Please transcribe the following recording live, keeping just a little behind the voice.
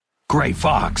Gray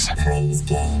Fox. Praise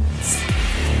Games.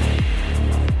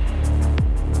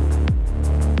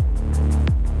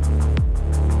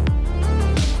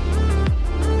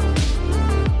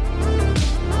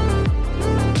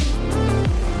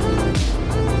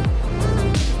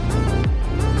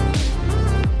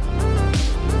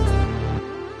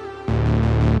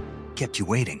 Kept you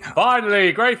waiting.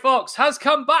 Finally, Gray Fox has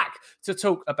come back to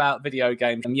talk about video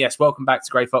games. And yes, welcome back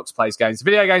to Gray Fox Plays Games, the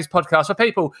video games podcast for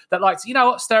people that like to, you know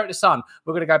what, stare at the sun.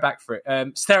 We're going to go back for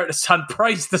it. Stare at the sun,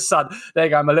 praise the sun. There you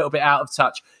go, I'm a little bit out of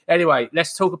touch. Anyway,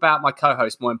 let's talk about my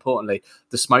co-host, more importantly.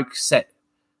 The smoke set,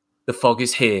 the fog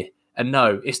is here. And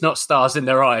no, it's not stars in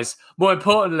their eyes. More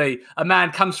importantly, a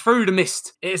man comes through the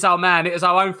mist. It is our man. It is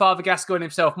our own Father Gascoigne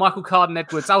himself, Michael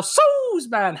Carden-Edwards. Our souls,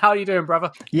 man. How are you doing,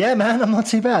 brother? Yeah, man, I'm not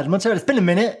too bad. It's been a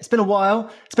minute. It's been a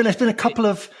while. It's been a couple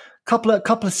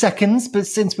of seconds, but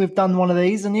since we've done one of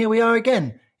these, and here we are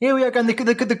again.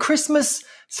 The Christmas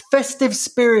festive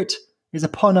spirit is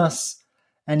upon us,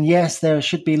 and yes, there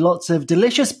should be lots of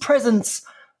delicious presents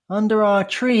under our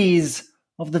trees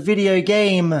of the video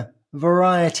game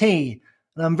variety.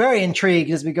 And I'm very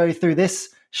intrigued as we go through this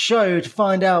show to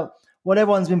find out what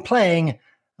everyone's been playing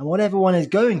and what everyone is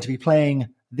going to be playing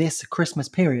this Christmas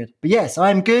period. But yes,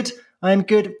 I'm good.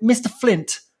 Mr.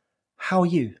 Flint, how are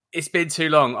you? It's been too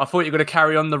long. I thought you were going to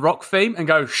carry on the rock theme and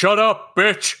go, shut up,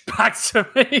 bitch, back to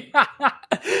me.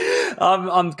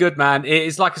 I'm good, man. It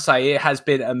is, like I say, it has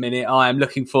been a minute. I am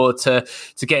looking forward to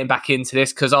getting back into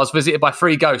this because I was visited by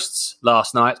 3 ghosts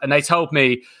last night and they told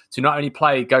me to not only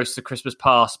play Ghosts of Christmas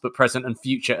Past, but present and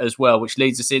future as well, which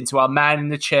leads us into our man in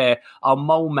the chair, our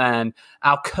mole man,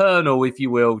 our colonel, if you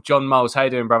will, John Moles. How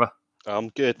you doing, brother? I'm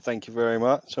good. Thank you very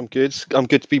much. I'm good. I'm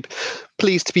good to be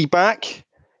pleased to be back.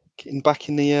 Getting back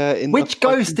in the Which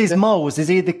ghost is Moles? Is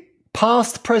he the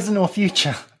past, present, or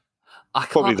future?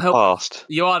 Probably the past.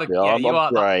 You are the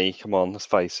I'm grey. Come on, let's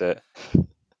face it.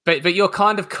 But you're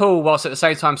kind of cool whilst at the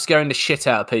same time scaring the shit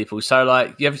out of people. So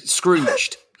like you have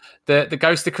Scrooged. The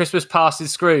Ghost of Christmas Past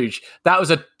is Scrooge. That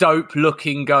was a dope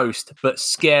looking ghost, but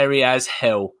scary as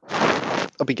hell.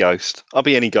 I'll be Ghost. I'll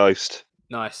be any ghost.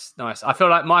 Nice. I feel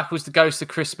like Michael's the Ghost of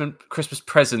Christmas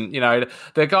Present. You know,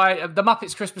 the guy, the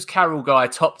Muppets Christmas Carol guy,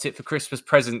 topped it for Christmas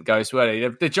Present Ghost, wasn't he?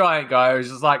 The giant guy was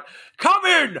just like, "Come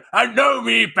in and know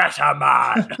me better,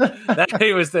 man."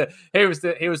 he was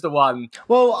the one.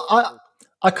 Well,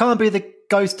 I can't be the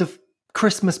Ghost of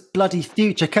Christmas bloody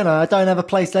future, can I? I don't have a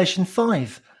PlayStation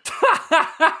 5.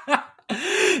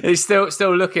 He's still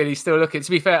looking. He's still looking. To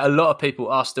be fair, a lot of people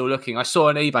are still looking. I saw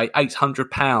on eBay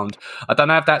 £800. I don't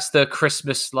know if that's the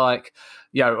Christmas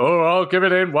I'll give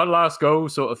it in one last go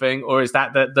sort of thing, or is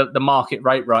that the market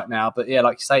rate right now? But yeah,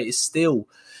 like you say, it's still.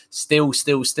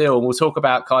 And we'll talk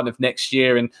about kind of next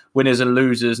year and winners and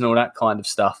losers and all that kind of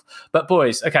stuff. But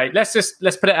boys, okay, let's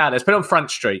put it out there. Let's put it on Front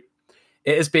Street.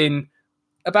 It has been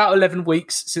about 11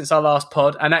 weeks since our last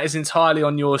pod, and that is entirely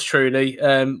on yours truly.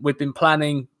 We've been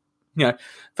planning,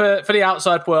 for the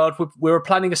outside world, we were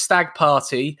planning a stag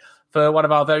party for one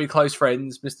of our very close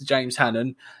friends, Mr. James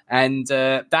Hannon, and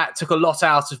that took a lot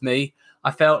out of me. I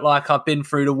felt like I've been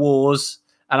through the wars,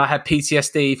 and I had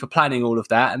PTSD for planning all of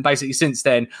that. And basically since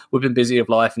then, we've been busy with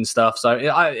life and stuff. So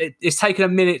it's taken a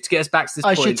minute to get us back to this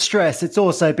point. I should stress, it's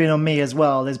also been on me as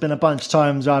well. There's been a bunch of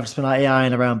times where I've just been like, I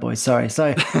ain't around, boys. Sorry.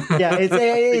 So, yeah,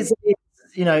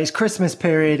 it's Christmas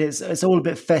period. It's all a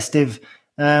bit festive.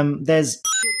 There's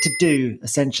shit to do,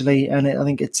 essentially. And I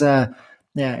think it's all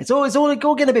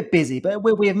getting a bit busy. But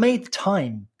we have made the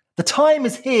time. The time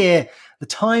is here. The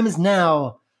time is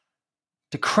now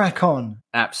to crack on.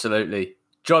 Absolutely.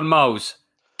 John Moles,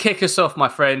 kick us off, my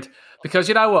friend, because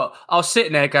you know what? I was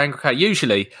sitting there going, okay,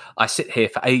 usually I sit here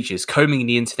for ages, combing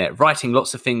the internet, writing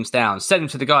lots of things down, sending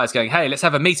them to the guys going, hey, let's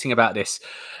have a meeting about this.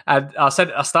 And I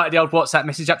started the old WhatsApp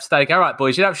message up today, go, all right,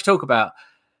 boys, you know what we should talk about?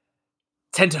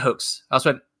 Tenterhooks. I just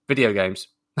went, video games.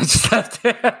 I just left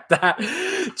it at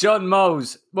that. John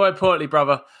Moles, more importantly,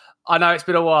 brother, I know it's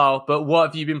been a while, but what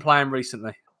have you been playing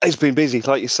recently? It's been busy,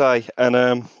 like you say,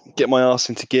 and get my arse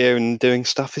into gear and doing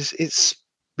stuff it's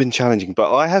been challenging.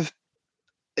 But I have,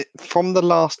 from the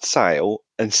last sale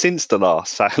and since the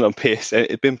last sale on PSN,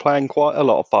 I've been playing quite a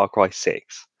lot of Far Cry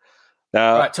 6.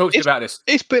 Now, right, talk to me about this.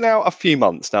 It's been out a few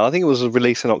months now. I think it was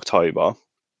released in October.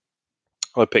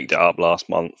 I picked it up last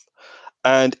month,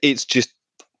 and it's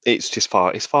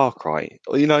Far Cry.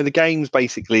 You know, the game's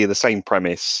basically the same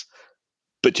premise,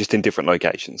 but just in different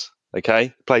locations.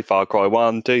 Okay, play Far Cry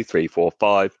 1, 2, 3, 4,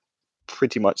 5.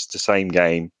 Pretty much the same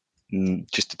game,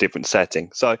 just a different setting.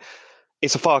 So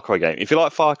it's a Far Cry game. If you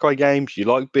like Far Cry games, you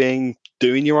like doing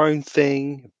your own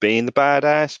thing, being the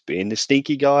badass, being the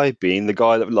sneaky guy, being the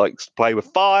guy that likes to play with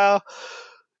fire,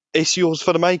 It's yours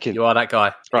for the making. You are that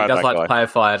guy. Right, He does that like guy. to play a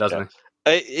fire, doesn't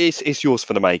It's yours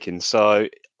for the making. So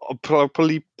I've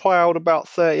probably piled about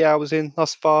 30 hours in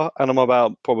thus far, and I'm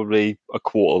about probably a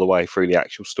quarter of the way through the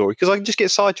actual story because I can just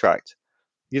get sidetracked.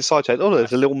 You get sidetracked. Oh,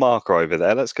 there's a little marker over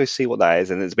there. Let's go see what that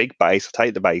is. And it's a big base. I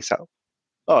take the base out.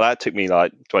 Oh, that took me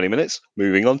like 20 minutes.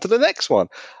 Moving on to the next one.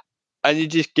 And you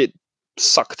just get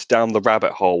sucked down the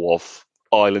rabbit hole of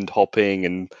island hopping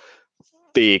and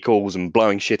vehicles and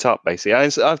blowing shit up, basically.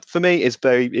 And for me,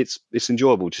 it's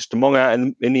enjoyable just to mong out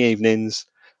in the evenings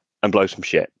and blow some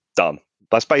shit. Done.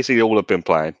 That's basically all I've been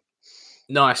playing.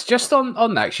 Nice. Just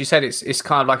on that, 'cause you said it's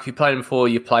kind of like if you played them before,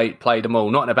 you played them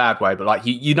all, not in a bad way, but like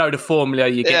you know the formula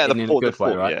you get in a good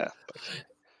way, right? Yeah.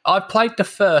 I played the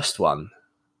first one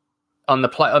on the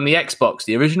Xbox,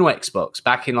 the original Xbox,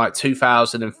 back in like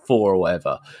 2004 or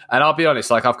whatever. And I'll be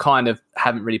honest, like I've kind of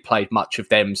haven't really played much of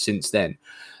them since then.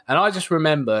 And I just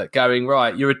remember going,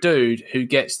 right, you're a dude who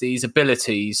gets these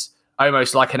abilities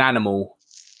almost like an animal,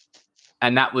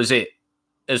 and that was it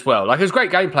as well. Like it was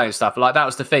great gameplay and stuff. Like that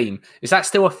was the theme. Is that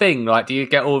still a thing? Like, do you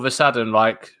get all of a sudden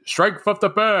like strength of the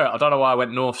bear? I don't know why I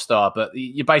went North Star, but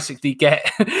you basically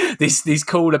get these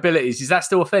cool abilities. Is that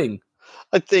still a thing?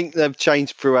 I think they've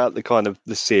changed throughout the kind of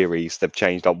the series. They've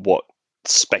changed up what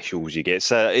specials you get.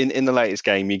 So in the latest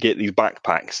game, you get these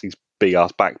backpacks, these big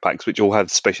ass backpacks, which all have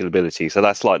special abilities. So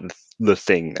that's like the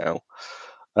thing now.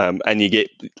 And you get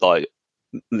like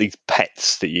these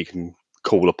pets that you can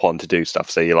call upon to do stuff.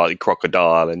 So you're like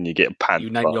crocodile, and you get a panther.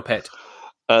 You name your pet.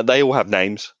 They all have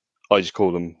names. I just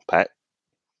call them pet.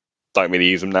 Don't really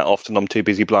use them that often. I'm too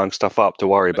busy blowing stuff up to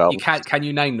worry about. Can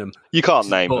you name them? You can't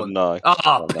name them. No.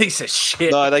 Oh, piece of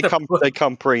shit. No, they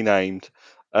come pre-named.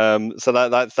 So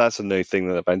that's a new thing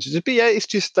that they've introduced. But yeah, it's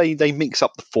just they mix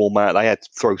up the format. They had to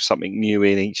throw something new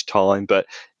in each time. But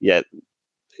yeah,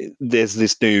 there's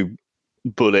this new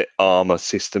bullet armor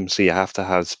system, so you have to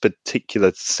have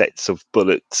particular sets of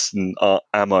bullets and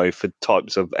ammo for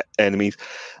types of enemies.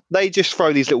 They just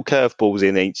throw these little curveballs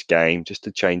in each game just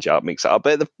to change it up, mix it up.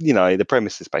 But the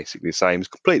premise is basically the same. It's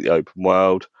completely open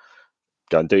world.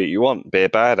 Go and do what you want. Be a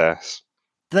badass.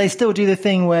 Do they still do the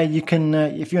thing where you can,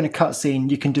 if you're in a cutscene,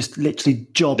 you can just literally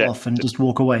job off and just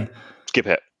walk away? Skip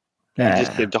it. Yeah.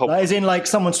 As in, like,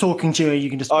 someone's talking to you, you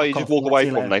can just you just walk away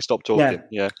from them. They stop talking.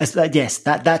 Yeah. Yes,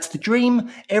 that's the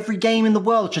dream. Every game in the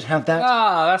world should have that.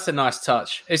 Ah, that's a nice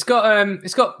touch. It's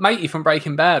got Matey from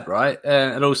Breaking Bad, right?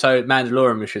 And also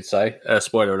Mandalorian, we should say.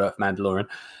 Spoiler alert for Mandalorian.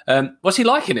 What's he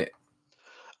liking it?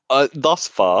 Thus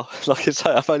far, like I say,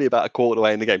 I'm only about a quarter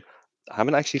way in the game. I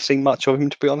haven't actually seen much of him,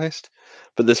 to be honest.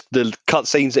 But the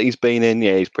cutscenes that he's been in,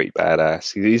 yeah, he's pretty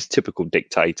badass. He's a typical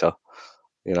dictator,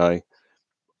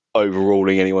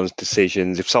 overruling anyone's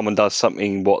decisions. If someone does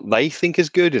something what they think is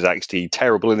good is actually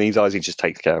terrible in his eyes, he just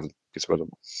takes care of them, gets rid of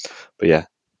them. But yeah,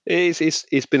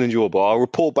 it's been enjoyable. I'll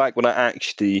report back when I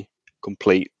actually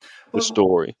complete the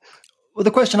story. Well,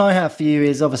 the question I have for you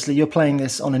is, obviously, you're playing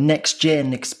this on a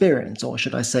next-gen experience, or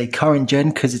should I say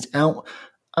current-gen, because it's out,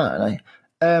 I don't know.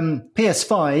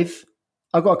 PS5,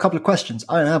 I've got a couple of questions.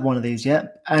 I don't have one of these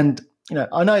yet. And,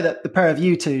 I know that the pair of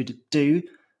you two do,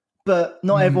 but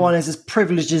not everyone is as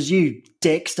privileged as you,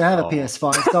 dicks, to have a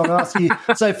PS5. So I'm going to ask you,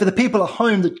 so for the people at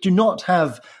home that do not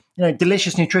have,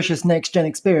 delicious, nutritious next-gen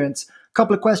experience, a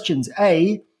couple of questions.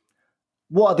 A,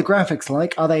 what are the graphics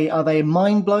like? Are they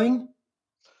mind-blowing?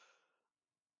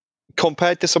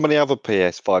 Compared to some of the other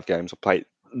PS5 games I played,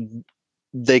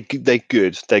 they're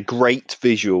good. They're great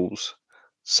visuals.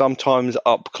 Sometimes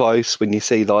up close, when you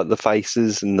see like the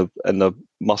faces and the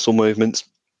muscle movements,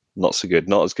 not so good.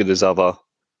 Not as good as other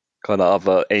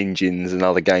engines and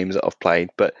other games that I've played.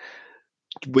 But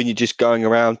when you're just going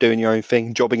around doing your own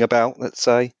thing, jobbing about, let's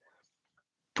say,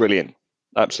 brilliant,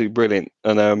 absolutely brilliant.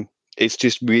 And it's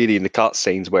just really in the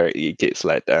cutscenes where it gets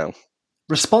let down.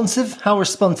 Responsive? How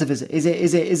responsive is it?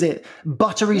 Is it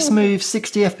buttery smooth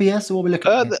 60 FPS, or what are we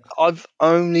looking at? I've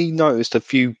only noticed a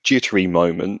few jittery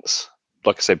moments.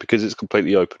 Like I said, because it's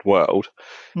completely open world,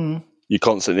 you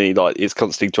constantly it's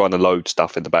constantly trying to load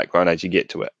stuff in the background as you get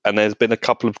to it. And there's been a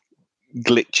couple of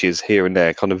glitches here and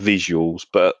there, kind of visuals,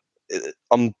 but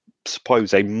I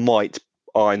suppose they might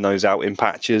iron those out in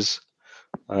patches.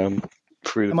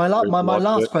 My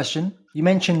last question, you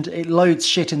mentioned it loads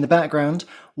shit in the background.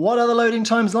 What are the loading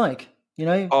times like?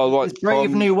 This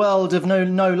brave new world of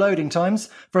no loading times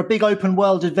for a big open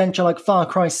world adventure like Far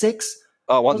Cry 6.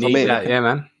 Oh, once I'm in, yeah,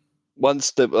 man.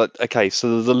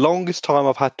 so the longest time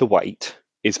I've had to wait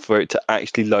is for it to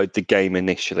actually load the game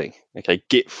initially. Okay,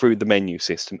 get through the menu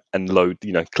system and load.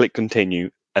 Click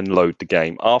continue and load the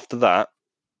game. After that,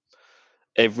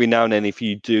 every now and then, if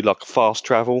you do like fast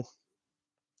travel,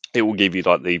 it will give you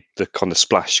like the kind of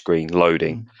splash screen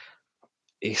loading.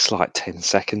 It's like 10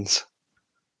 seconds.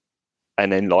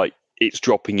 And then like it's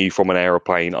dropping you from an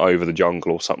aeroplane over the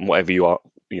jungle or something, whatever you are,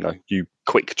 you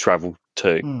quick travel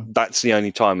to. That's the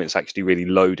only time it's actually really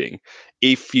loading.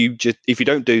 If you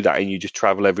don't do that and you just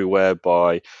travel everywhere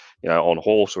by, on a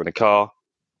horse or in a car,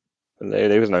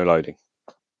 there was no loading.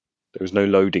 There was no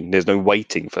loading. There's no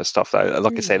waiting for stuff.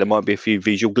 Like I said, there might be a few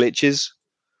visual glitches,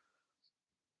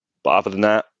 but other than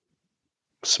that,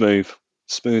 smooth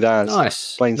as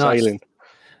nice, plain sailing.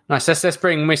 Nice. Let's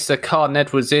bring Mr. Carden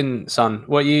Edwards in, son.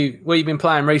 What you been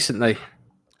playing recently?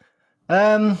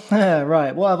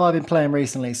 Right. What have I been playing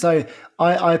recently? So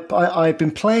I've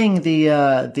been playing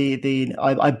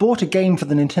I bought a game for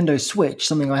the Nintendo Switch,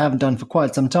 something I haven't done for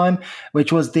quite some time,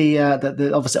 which was the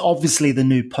obviously the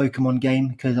new Pokemon game,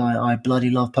 because I bloody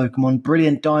love Pokemon.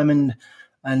 Brilliant Diamond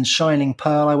and Shining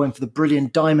Pearl. I went for the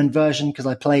Brilliant Diamond version because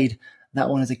I played that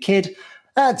one as a kid.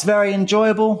 That's very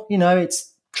enjoyable.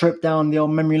 It's trip down the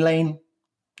old memory lane.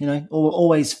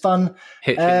 Always fun.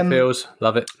 Hit the feels.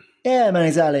 Love it. Yeah, man,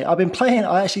 exactly. I've been playing.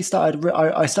 I actually started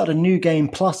a new game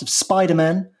plus of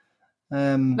Spider-Man.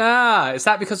 Is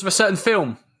that because of a certain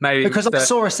film? Maybe because I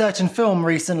saw a certain film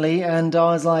recently, and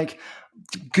I was like,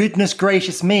 "Goodness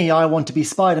gracious me, I want to be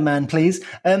Spider-Man, please."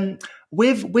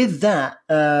 With that,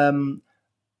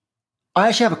 I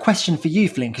actually have a question for you,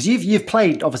 Flynn, because you've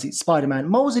played obviously Spider-Man.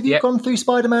 Moles, have you gone through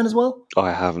Spider-Man as well?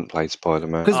 I haven't played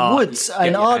Spider-Man. Because Woods,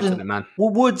 an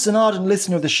ardent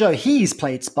listener of the show, he's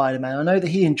played Spider-Man. I know that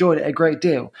he enjoyed it a great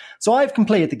deal. So I've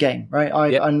completed the game, right?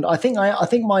 And I think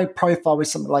my profile was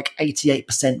something like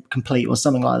 88% complete or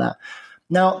something like that.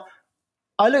 Now,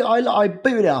 I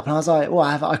booted it up and I was like, well,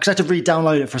 I had to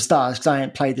re-download it for starters because I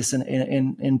hadn't played this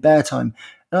in bare time.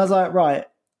 And I was like, right,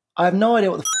 I have no idea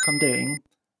what the fuck I'm doing.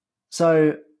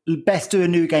 So best do a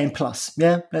new game plus.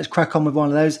 Yeah, let's crack on with one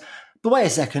of those. But wait a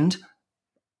second,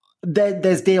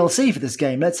 there's DLC for this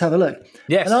game. Let's have a look.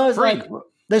 Yes, and I was free. like,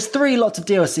 there's 3 lots of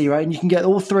DLC, right? And you can get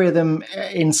all 3 of them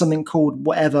in something called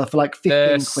whatever for like 15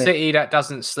 quid. City That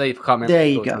Doesn't Sleep. I can't remember. There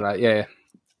you go. Yeah.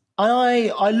 And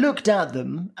I looked at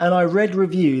them and I read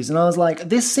reviews and I was like,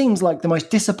 this seems like the most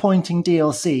disappointing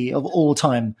DLC of all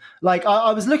time. Like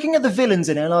I was looking at the villains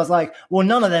in it and I was like, well,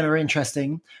 none of them are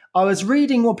interesting. I was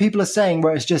reading what people are saying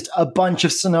where it's just a bunch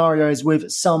of scenarios with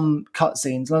some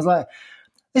cutscenes. And I was like,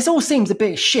 this all seems a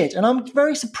bit shit. And I'm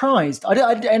very surprised.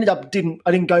 I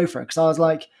didn't go for it because I was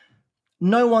like,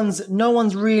 no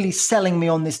one's really selling me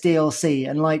on this DLC.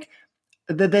 And like,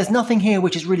 there's nothing here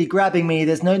which is really grabbing me.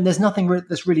 There's nothing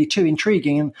that's really too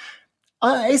intriguing.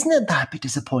 And isn't it that a bit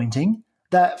disappointing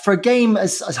that for a game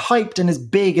as hyped and as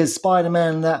big as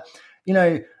Spider-Man, that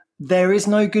there is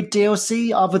no good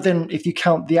DLC other than if you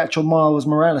count the actual Miles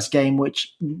Morales game,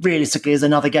 which realistically is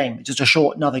another game. It's just a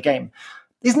short another game.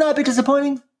 Isn't that a bit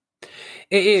disappointing?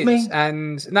 It is.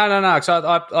 And no. Because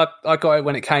I got it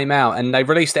when it came out, and they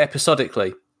released it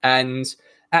episodically, and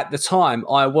at the time,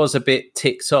 I was a bit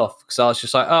ticked off because I was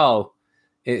just like, oh,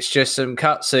 it's just some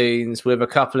cutscenes with a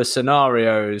couple of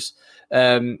scenarios.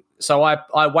 So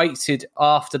I waited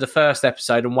after the first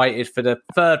episode and waited for the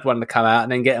third one to come out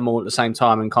and then get them all at the same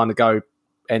time and kind of go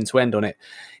end to end on it.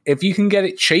 If you can get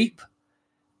it cheap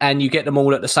and you get them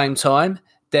all at the same time,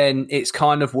 then it's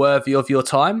kind of worthy of your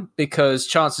time, because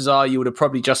chances are you would have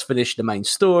probably just finished the main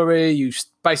story. You've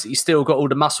basically still got all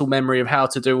the muscle memory of how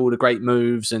to do all the great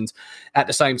moves. And at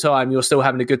the same time, you're still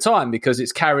having a good time because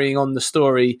it's carrying on the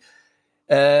story,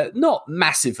 not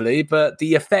massively, but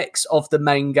the effects of the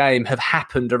main game have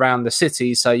happened around the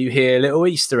city. So you hear little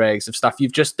Easter eggs of stuff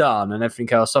you've just done and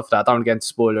everything else off that. I don't want to get into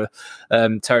spoiler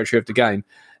territory of the game.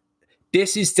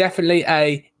 This is definitely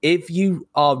if you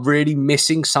are really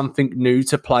missing something new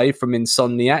to play from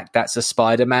Insomniac, that's a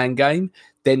Spider-Man game,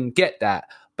 then get that.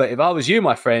 But if I was you,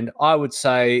 my friend, I would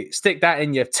say stick that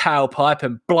in your tailpipe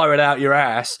and blow it out your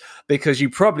ass, because you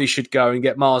probably should go and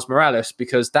get Miles Morales,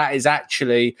 because that is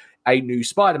actually a new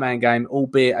Spider-Man game,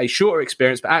 albeit a shorter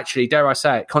experience, but actually, dare I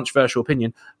say it, controversial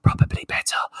opinion, probably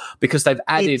better, because they've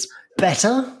added... It's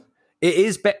better? It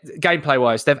is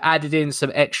gameplay-wise. They've added in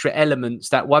some extra elements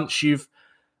that once you've...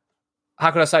 How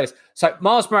can I say this? So,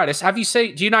 Miles Morales,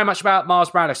 do you know much about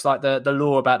Miles Morales, like the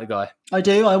lore about the guy? I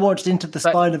do. I watched Into the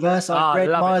Spider-Verse. I've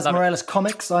read Miles Morales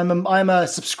comics. I'm a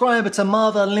subscriber to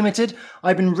Marvel Unlimited.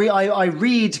 I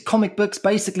read comic books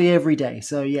basically every day.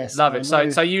 So, yes. Love it.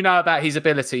 So you know about his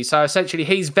ability. So, essentially,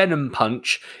 his Venom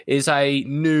Punch is a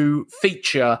new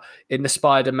feature in the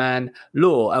Spider-Man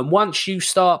lore. And once you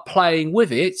start playing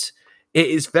with it, it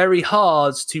is very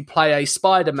hard to play a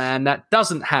Spider-Man that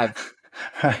doesn't have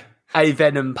a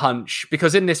Venom Punch,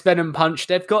 because in this Venom Punch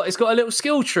it's got a little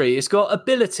skill tree, it's got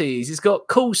abilities, it's got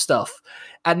cool stuff,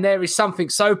 and there is something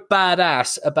so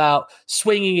badass about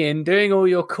swinging in, doing all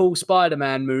your cool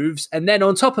Spider-Man moves, and then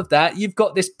on top of that you've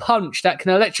got this punch that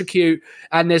can electrocute,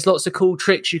 and there's lots of cool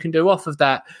tricks you can do off of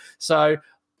that. So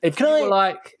if Can you I- were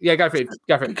like, yeah, go for it.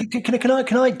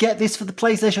 Can I get this for the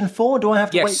PlayStation 4? Do I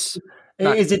have to Yes. wait?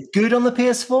 No. Is it good on the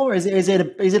PS4?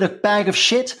 Is it a bag of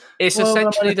shit? It's Well,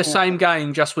 essentially the I'm- same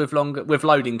game, just with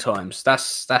loading times.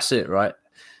 That's it, right?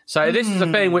 So this is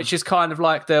the thing, which is kind of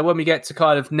like when we get to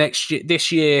kind of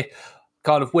this year,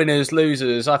 kind of winners,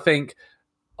 losers. I think,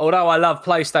 although I love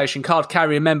PlayStation, card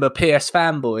carrying member, PS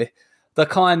fanboy, the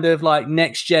kind of like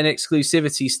next gen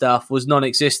exclusivity stuff was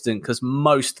non-existent because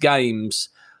most games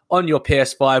on your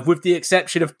PS5, with the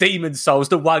exception of Demon's Souls,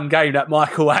 the one game that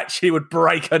Michael actually would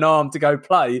break an arm to go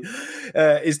play,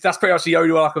 that's pretty much the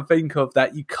only one I can think of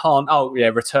that you can't. Oh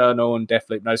yeah, Returnal and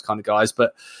Deathloop, those kind of guys,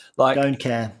 but like Don't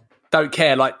care.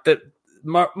 Like the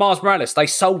Mars Morales, they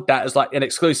sold that as like an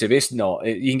exclusive. It's not.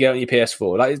 You can get it on your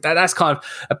PS4. Like that's kind of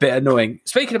a bit annoying.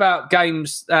 Speaking about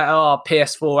games that are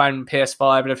PS4 and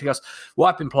PS5 and everything else,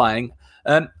 what I've been playing,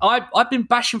 I've been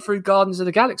bashing through Guardians of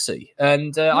the Galaxy,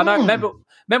 and I don't remember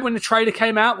when the trailer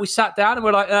came out, we sat down and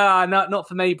we're like, no, not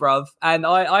for me, bruv. And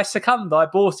I succumbed. I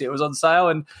bought it. It was on sale,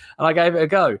 and I gave it a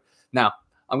go. Now,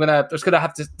 I'm just gonna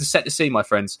have to set the scene, my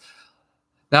friends.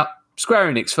 Now,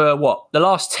 Square Enix, for the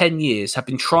last 10 years, have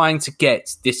been trying to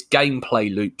get this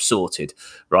gameplay loop sorted,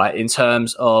 right? In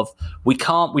terms of we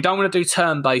don't want to do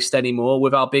turn-based anymore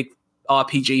with our big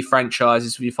RPG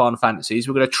franchises with your Final Fantasies.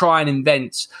 We're going to try and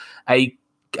invent a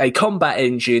combat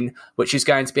engine which is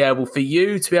going to be able for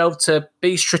you to be able to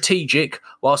be strategic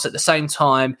whilst at the same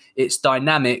time it's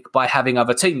dynamic by having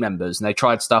other team members. And they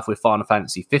tried stuff with Final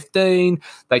Fantasy 15.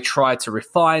 They tried to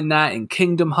refine that in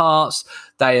Kingdom Hearts.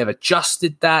 They have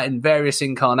adjusted that in various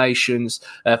incarnations.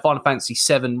 Final Fantasy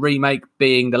 7 Remake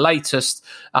being the latest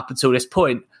up until this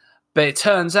point. But it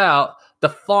turns out the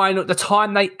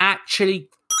time they actually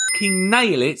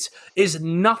nail it is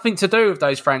nothing to do with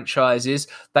those franchises.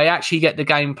 They actually get the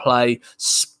gameplay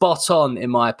spot on, in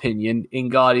my opinion, in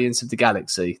Guardians of the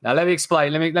Galaxy. Now, let me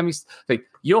explain. Let me think.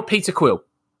 You're Peter Quill.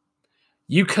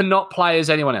 You cannot play as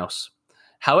anyone else.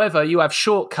 However, you have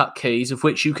shortcut keys of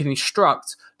which you can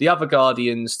instruct the other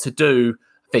Guardians to do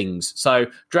things. So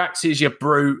Drax is your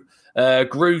brute.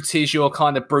 Groot is your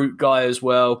kind of brute guy as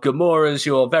well. Gamora's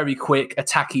your very quick,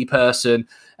 attacky person.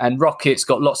 And Rocket's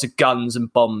got lots of guns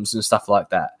and bombs and stuff like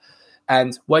that.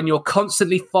 And when you're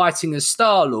constantly fighting as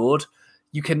Star-Lord,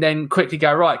 you can then quickly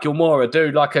go, right, Gamora,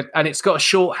 do and it's got a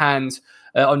shorthand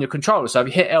on your controller. So if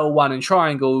you hit L1 and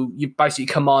triangle, you've basically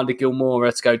commanded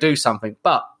Gamora to go do something.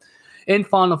 But in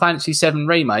Final Fantasy VII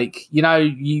Remake,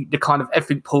 the kind of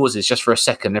everything pauses just for a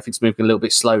second. Everything's moving a little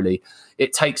bit slowly.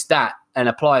 It takes that and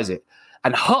applies it.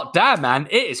 And hot damn, man,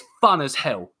 it is fun as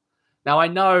hell. Now, I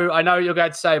know you're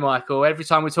going to say, Michael, every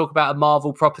time we talk about a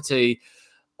Marvel property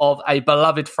of a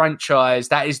beloved franchise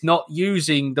that is not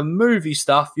using the movie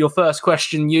stuff, your first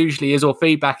question usually is, or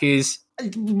feedback is,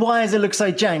 why does it look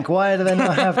so jank? Why do they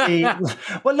not have the...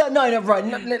 Well, no, right.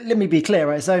 Let me be clear,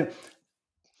 right? So,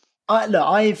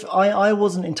 I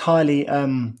wasn't entirely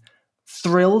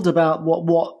thrilled about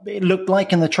what it looked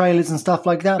like in the trailers and stuff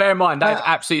like that. Bear in mind, they've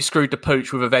absolutely screwed the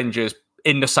pooch with Avengers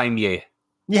in the same year.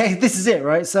 Yeah, this is it,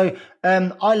 right? So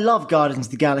I love Guardians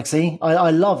of the Galaxy.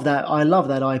 I love that. I love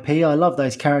that IP. I love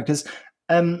those characters.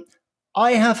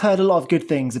 I have heard a lot of good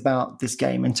things about this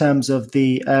game in terms of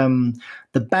the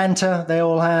banter they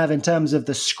all have, in terms of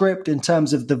the script, in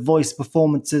terms of the voice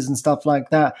performances and stuff like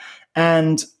that.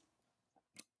 And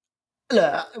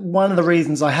look, one of the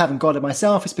reasons I haven't got it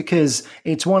myself is because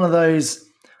it's one of those...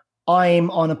 I'm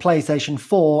on a PlayStation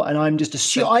 4 and I'm just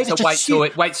assuming...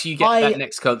 Wait till you get that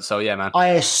next console, yeah, man. I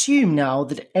assume now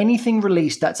that anything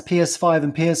released that's PS5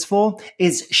 and PS4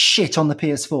 is shit on the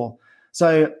PS4.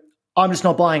 So I'm just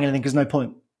not buying anything because no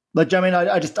point. Like, do you know what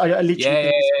I mean? I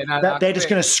literally think they're just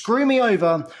going to screw me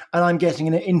over and I'm getting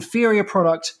an inferior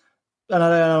product and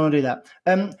I don't want to do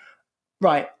that.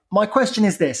 Right. My question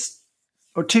is this,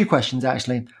 or two questions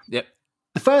actually. Yep.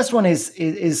 The first one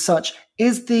is such: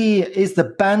 is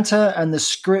the banter and the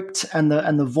script and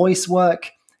the voice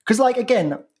work? Because, like,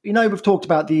 again, we've talked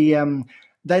about the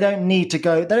they don't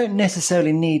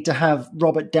necessarily need to have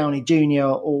Robert Downey Jr.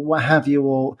 or what have you,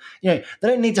 or they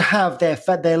don't need to have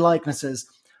their likenesses.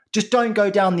 Just don't go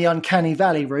down the Uncanny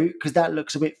Valley route because that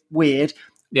looks a bit weird.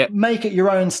 Yeah. Make it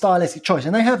your own stylistic choice,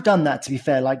 and they have done that. To be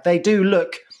fair, like they do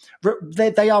look,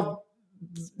 they are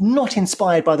not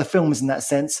inspired by the films in that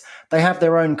sense. They have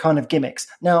their own kind of gimmicks.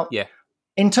 Now,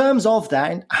 in terms of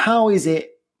that, how is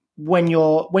it when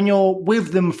you're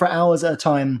with them for hours at a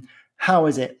time? How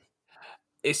is it?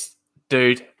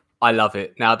 Dude, I love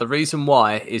it. Now, the reason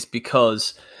why is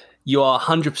because you are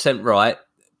 100% right.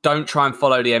 Don't try and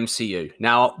follow the MCU.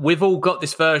 Now, we've all got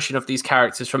this version of these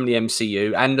characters from the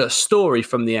MCU and a story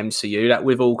from the MCU that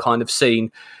we've all kind of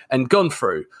seen and gone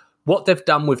through. What they've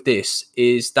done with this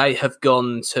is they have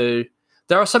gone to...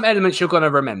 There are some elements you're going to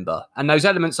remember, and those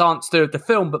elements aren't to do with the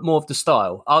film, but more of the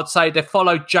style. I'd say they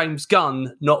followed James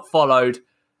Gunn, not followed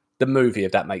the movie,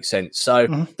 if that makes sense. So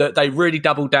that they really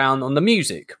doubled down on the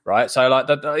music, right? So like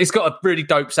it's got a really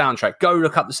dope soundtrack. Go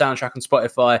look up the soundtrack on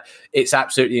Spotify. It's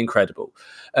absolutely incredible.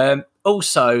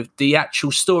 Also, the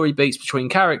actual story beats between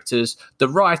characters, the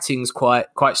writing's quite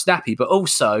snappy, but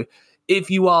also if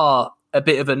you are a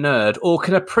bit of a nerd or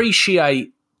can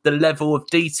appreciate the level of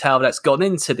detail that's gone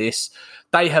into this,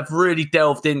 they have really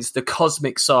delved into the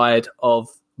cosmic side of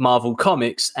Marvel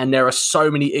Comics, and there are so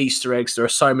many Easter eggs, there are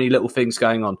so many little things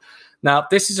going on. Now,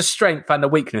 this is a strength and a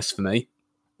weakness for me.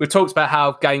 We've talked about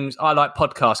how I like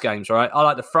podcast games, right? I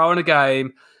like to throw in a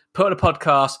game, put on a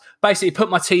podcast, basically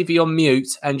put my TV on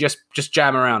mute and just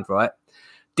jam around, right?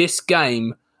 This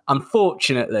game,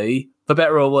 unfortunately, for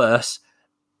better or worse,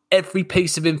 every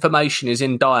piece of information is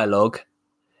in dialogue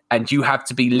and you have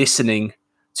to be listening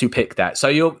to pick that. So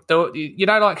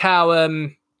like how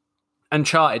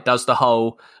Uncharted does the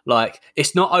whole, like,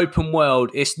 it's not open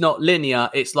world, it's not linear,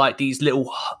 it's like these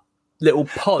little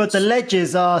pods. But the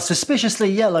ledges are suspiciously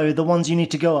yellow, the ones you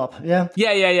need to go up, yeah?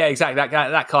 Yeah, exactly,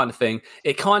 that kind of thing.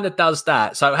 It kind of does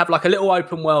that. So have like a little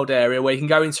open world area where you can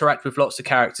go interact with lots of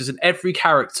characters, and every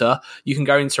character you can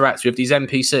go interact with, these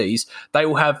NPCs, they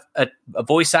will have a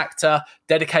voice actor,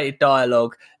 dedicated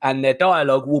dialogue, and their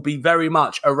dialogue will be very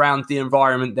much around the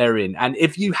environment they're in. And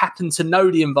if you happen to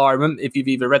know the environment, if you've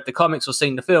either read the comics or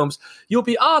seen the films, you'll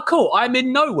be, cool, I'm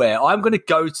in nowhere. I'm going to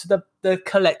go to the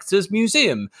Collector's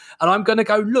Museum and I'm going to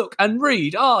go look and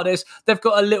read. They've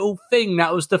got a little thing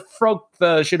that was the frog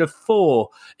version of Thor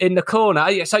in the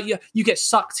corner. So you get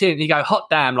sucked in and you go, hot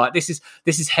damn, like this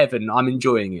is heaven. I'm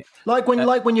enjoying it. Like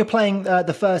when you're playing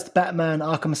the first Batman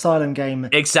Arkham Asylum game.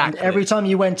 Exactly. And every time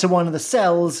you went to one of the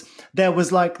cells, there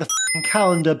was like the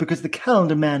calendar because the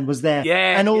calendar man was there,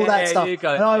 and all that stuff.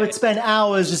 And I would spend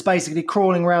hours just basically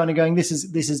crawling around and going, "This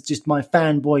is just my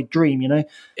fanboy dream," you know?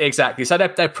 Exactly. So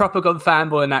they're proper gone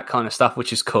fanboy and that kind of stuff,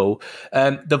 which is cool.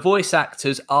 The voice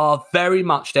actors are very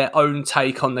much their own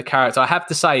take on the character. I have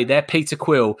to say, their Peter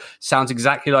Quill sounds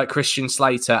exactly like Christian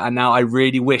Slater, and now I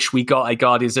really wish we got a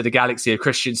Guardians of the Galaxy of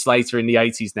Christian Slater in the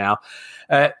 80s now.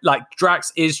 Like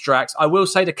Drax is Drax. I will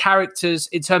say the characters,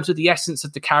 in terms of the essence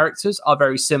of the characters, are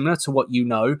very similar to what you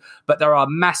know, but there are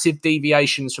massive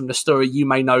deviations from the story you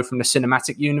may know from the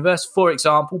cinematic universe. For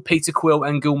example, Peter Quill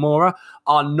and Gamora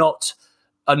are not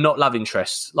love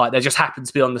interests. Like, they just happen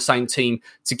to be on the same team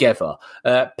together.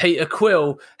 Peter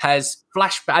Quill has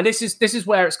flashback, and this is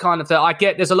where it's kind of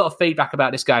there's a lot of feedback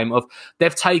about this game of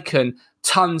they've taken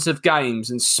tons of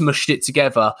games and smushed it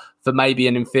together for maybe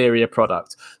an inferior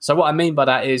product. So what I mean by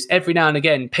that is every now and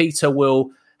again, Peter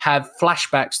will have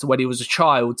flashbacks to when he was a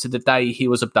child to the day he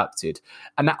was abducted.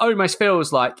 And that almost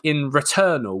feels like in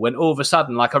Returnal, when all of a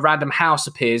sudden like a random house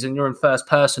appears and you're in first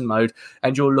person mode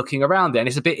and you're looking around it. And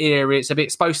it's a bit eerie.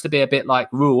 It's supposed to be a bit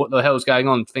like, whoa, what the hell's going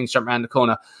on? Things jump around the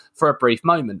corner for a brief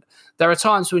moment. There are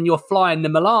times when you're flying the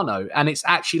Milano and it's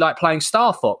actually like playing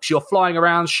Star Fox. You're flying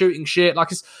around, shooting shit. Like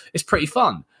it's pretty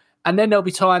fun. And then there'll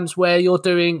be times where you're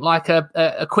doing like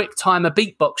a quick timer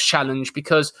beatbox challenge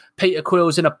because Peter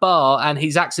Quill's in a bar and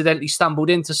he's accidentally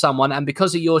stumbled into someone. And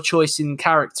because of your choice in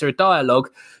character or dialogue,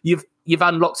 you've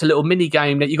unlocked a little mini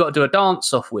game that you've got to do a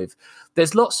dance off with.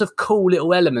 There's lots of cool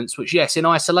little elements, which, yes, in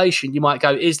isolation, you might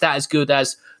go, is that as good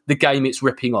as the game it's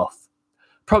ripping off?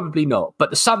 Probably not.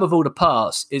 But the sum of all the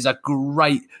parts is a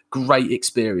great, great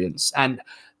experience. And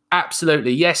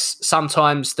absolutely, yes,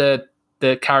 sometimes the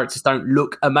characters don't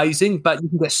look amazing, but you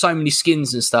can get so many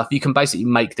skins and stuff. You can basically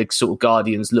make the sort of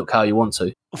Guardians look how you want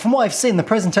to. From what I've seen, the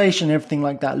presentation and everything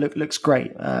like that looks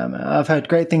great. I've heard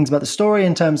great things about the story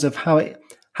in terms of how it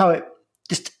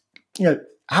just, you know,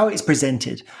 how it's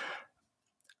presented.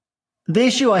 The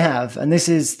issue I have, and this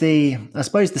is I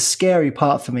suppose the scary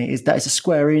part for me, is that it's a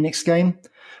Square Enix game.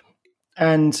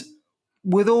 And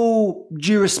with all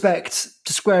due respect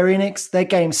to Square Enix, their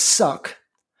games suck.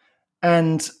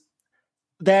 And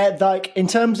they're like, in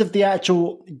terms of the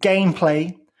actual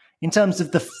gameplay, in terms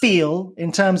of the feel,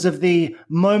 in terms of the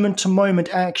moment-to-moment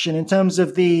action, in terms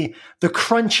of the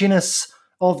crunchiness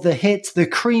of the hit, the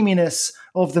creaminess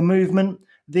of the movement,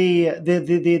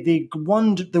 the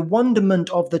wonderment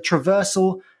of the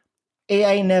traversal, it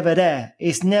ain't never there.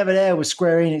 It's never there with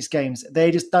Square Enix games.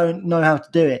 They just don't know how to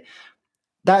do it.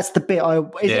 That's the bit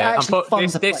it's actually fun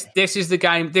to play. This is the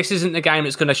game. This isn't the game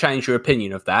that's going to change your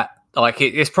opinion of that. Like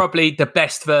it's probably the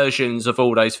best versions of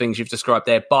all those things you've described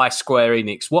there by Square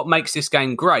Enix. What makes this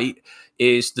game great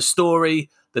is the story,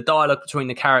 the dialogue between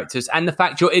the characters, and the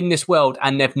fact you're in this world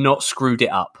and they've not screwed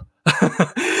it up.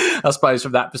 I suppose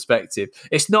from that perspective,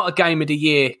 it's not a game of the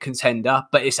year contender,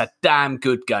 but it's a damn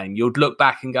good game. You'd look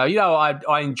back and go,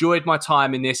 I enjoyed my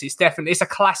time in this. It's a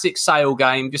classic sale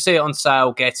game. If you see it on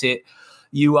sale, get it.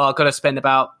 You are going to spend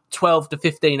about 12 to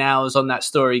 15 hours on that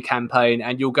story campaign,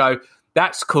 and you'll go,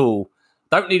 that's cool.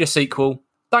 Don't need a sequel.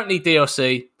 Don't need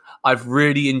DLC. I've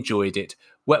really enjoyed it.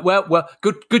 Well,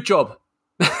 good job.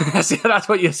 That's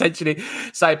what you essentially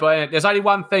say. But there's only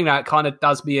one thing that kind of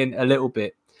does me in a little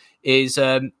bit is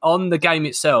on the game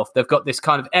itself, they've got this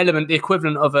kind of element, the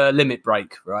equivalent of a limit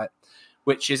break, right?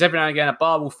 Which is every now and again a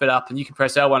bar will fill up and you can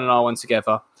press L1 and R1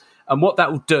 together. And what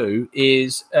that will do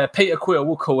is Peter Quill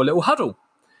will call a little huddle.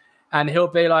 And he'll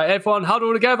be like, everyone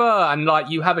huddle together. And like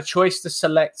you have a choice to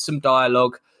select some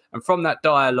dialogue. And from that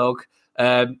dialogue,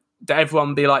 everyone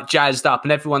will be like jazzed up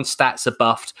and everyone's stats are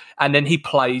buffed. And then he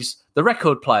plays the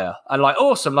record player. And like,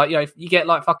 awesome. Like, you get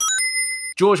like fucking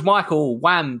George Michael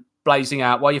Wham blazing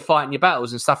out while you're fighting your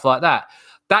battles and stuff like that.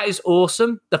 That is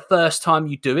awesome the first time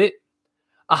you do it.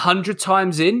 100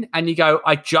 times in and you go,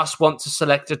 I just want to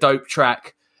select a dope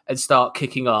track and start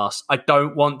kicking ass. I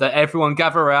don't want that everyone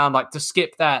gather around, like to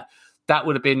skip that. That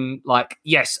would have been like,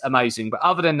 yes, amazing. But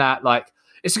other than that, like,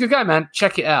 it's a good game, man.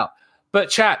 Check it out. But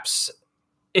chaps,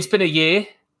 it's been a year,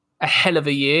 a hell of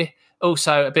a year.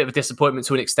 Also a bit of a disappointment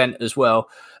to an extent as well.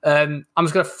 I'm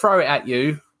just going to throw it at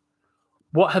you.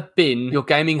 What have been your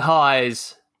gaming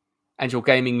highs and your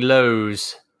gaming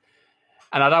lows?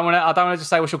 And I don't want to just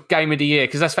say what's your game of the year,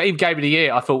 because that's for even game of the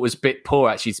year I thought was a bit poor,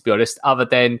 actually, to be honest. Other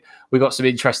than we got some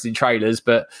interesting trailers,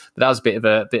 but that was a bit of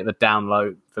a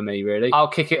download for me, really. I'll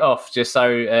kick it off just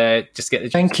so just get the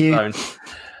thank you. Phone.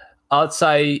 I'd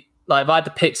say, like, if I had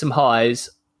to pick some highs,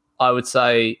 I would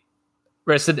say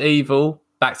Resident Evil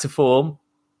back to form,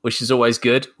 which is always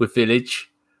good with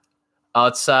Village.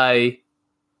 I'd say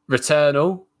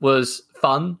Returnal was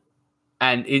fun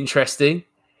and interesting.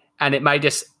 And it made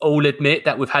us all admit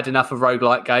that we've had enough of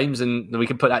roguelike games and we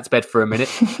can put that to bed for a minute.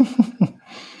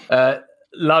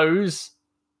 Lows,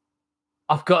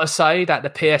 I've got to say that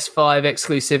the PS5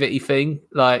 exclusivity thing,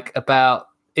 like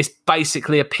it's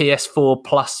basically a PS4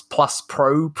 plus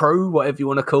Pro, whatever you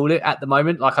want to call it at the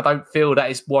moment. Like, I don't feel that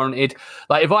it's warranted.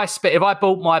 Like, if I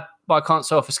bought my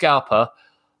console off a scalper,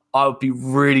 I would be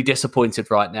really disappointed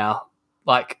right now.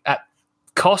 Like, at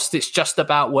cost, it's just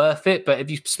about worth it, but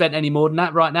if you spent any more than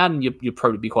that right now, then you'd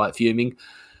probably be quite fuming.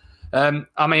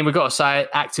 I mean, we've got to say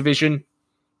Activision,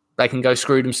 they can go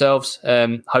screw themselves.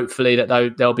 Hopefully that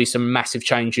there'll be some massive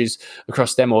changes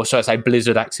across them, or so I say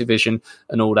Blizzard, Activision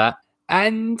and all that.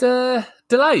 And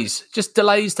delays.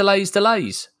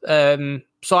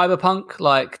 Cyberpunk,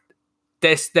 like,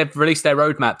 they've released their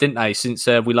roadmap, didn't they, since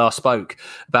we last spoke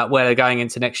about where they're going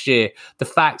into next year. The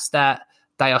fact that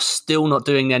they are still not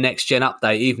doing their next-gen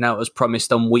update, even though it was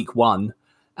promised on week 1,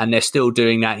 and they're still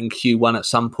doing that in Q1 at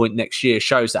some point next year,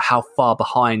 shows that how far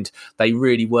behind they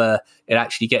really were in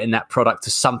actually getting that product to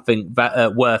something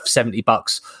worth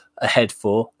 $70 ahead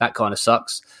for. That kind of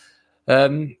sucks.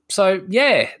 So,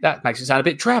 yeah, that makes it sound a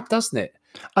bit drab, doesn't it?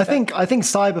 I think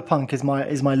Cyberpunk is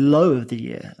my low of the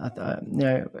year.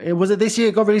 Was it this year?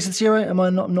 It got released this year, right? Am I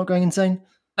not going insane?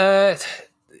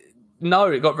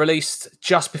 No, it got released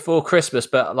just before Christmas,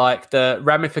 but like the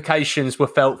ramifications were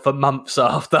felt for months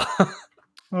after.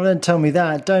 Well, don't tell me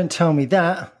that.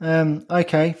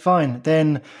 Okay, fine.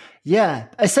 Then, yeah.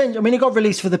 Essentially, I mean, it got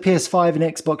released for the PS5 and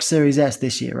Xbox Series S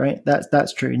this year, right?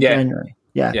 That's true, in January.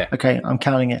 Yeah. Okay, I'm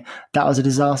counting it. That was a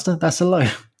disaster. That's a low.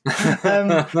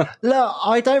 Look,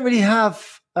 I don't really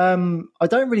have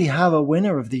a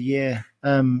winner of the year,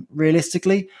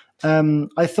 realistically.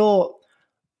 I thought,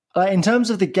 in terms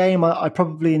of the game I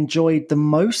probably enjoyed the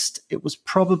most, it was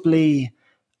probably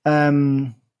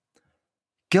God,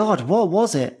 what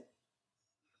was it?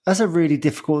 That's a really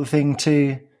difficult thing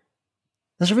to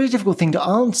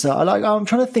answer. I'm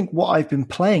trying to think what I've been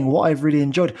playing, what I've really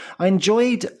enjoyed. I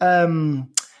enjoyed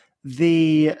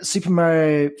the Super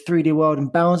Mario 3D World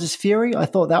and Bowser's Fury. I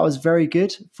thought that was very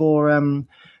good for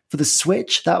the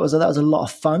Switch. That was a lot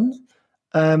of fun.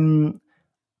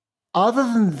 Other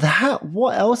than that,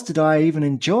 what else did I even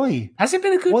enjoy? Has it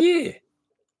been a good year?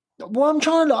 Well, I'm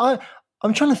trying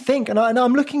to think, and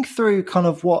I'm looking through kind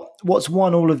of what's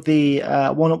won all of the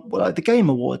the Game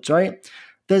Awards, right?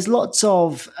 There's lots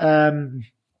of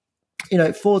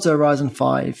Forza Horizon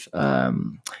 5.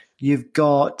 You've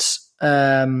got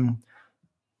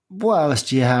what else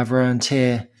do you have around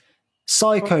here?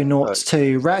 Psychonauts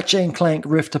 2, Ratchet and Clank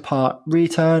Rift Apart,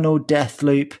 Returnal,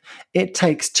 Deathloop, It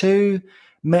Takes Two,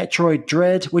 Metroid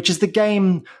Dread, which is the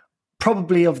game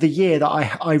probably of the year that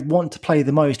I want to play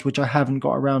the most, which I haven't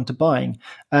got around to buying.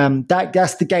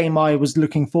 That's the game I was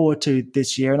looking forward to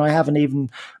this year, and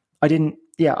I didn't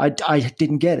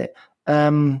get it.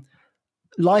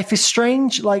 Life is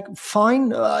Strange, fine.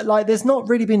 There's not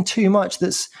really been too much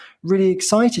that's really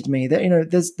excited me. That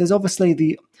there's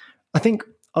obviously I think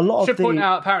a lot Should point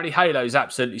out, apparently Halo's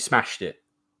absolutely smashed it.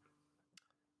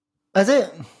 Has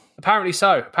it? Apparently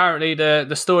so. Apparently the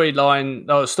storyline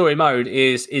or story mode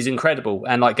is incredible,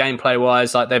 and gameplay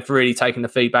wise, they've really taken the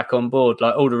feedback on board.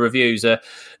 All the reviews are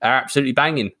absolutely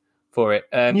banging for it.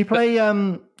 Can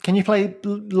you play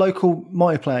local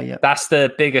multiplayer yet? That's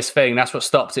the biggest thing. That's what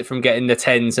stopped it from getting the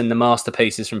 10s and the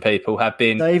masterpieces from people. Have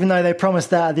been so even though they promised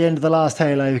that at the end of the last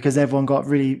Halo, because everyone got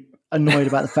really annoyed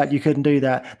about the fact you couldn't do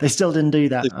that, they still didn't do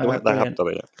that. They have done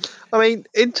it. I mean,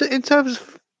 in terms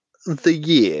of the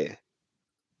year,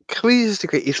 can we just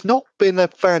agree it's not been a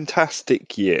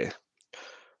fantastic year?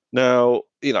 Now,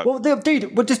 Well,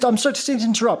 dude, I'm sorry to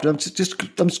interrupt. I'm just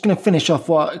going to finish off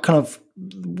what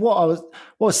I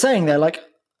was saying there.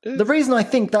 The reason I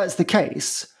think that's the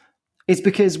case is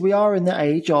because we are in the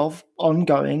age of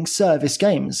ongoing service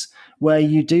games, where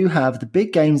you do have the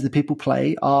big games that people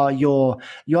play and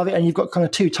you've got kind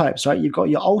of two types, right? You've got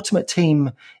your Ultimate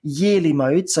Team yearly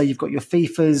mode, so you've got your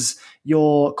FIFAs,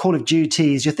 your Call of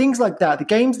Duties, your things like that, the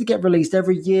games that get released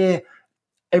every year,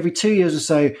 every 2 years or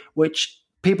so, which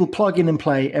people plug in and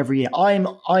play every year.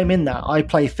 I'm in that. I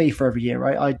play FIFA every year,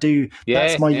 right? I do.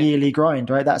 That's my yearly grind,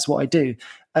 right? That's what I do.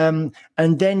 And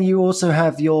then you also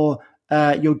have your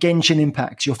Genshin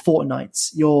Impacts, your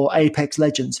Fortnites, your Apex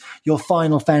Legends, your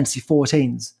Final Fantasy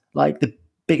 14s, the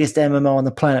biggest MMO on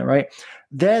the planet, right?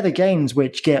 They're the games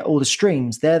which get all the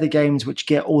streams. They're the games which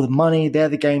get all the money. They're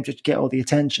the games which get all the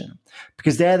attention,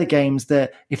 because they're the games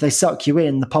that if they suck you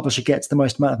in, the publisher gets the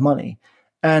most amount of money.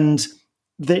 And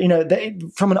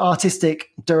from an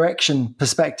artistic direction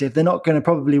perspective, they're not going to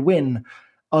probably win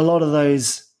a lot of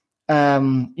those,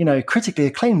 critically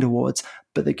acclaimed awards,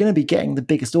 but they're going to be getting the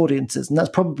biggest audiences. And that's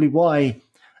probably why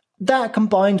that,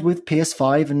 combined with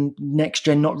PS5 and next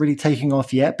gen not really taking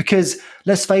off yet, because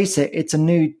let's face it, it's a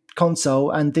new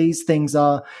console and these things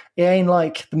it ain't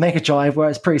like the Mega Drive where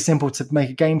it's pretty simple to make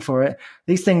a game for it.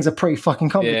 These things are pretty fucking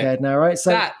complicated now, right?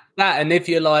 So that and if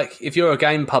you're a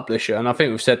game publisher, and I think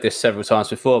we've said this several times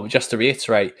before, but just to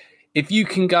reiterate, if you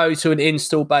can go to an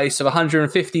install base of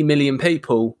 150 million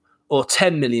people or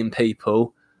 10 million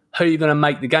people, who are you going to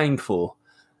make the game for?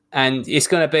 And it's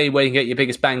going to be where you can get your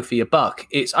biggest bang for your buck.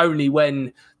 It's only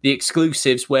when the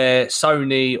exclusives, where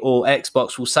Sony or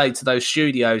Xbox will say to those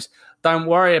studios, don't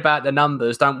worry about the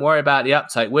numbers, don't worry about the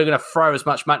uptake, we're going to throw as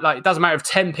much money. It doesn't matter if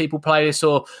 10 people play this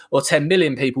or 10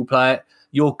 million people play it,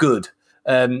 you're good.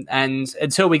 And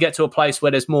until we get to a place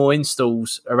where there's more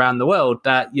installs around the world,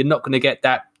 that you're not going to get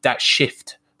that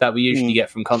shift that we usually get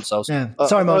from consoles. Yeah.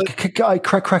 Sorry, Mark. I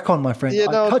crack on, my friend.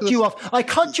 I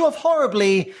cut you off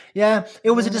horribly. Yeah.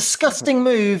 It was a disgusting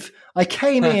move. I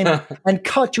came in and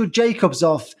cut your Jacobs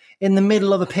off in the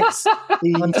middle of a piss.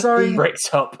 I'm sorry. Bricked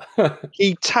up.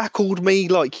 He tackled me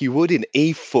like you would in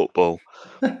eFootball.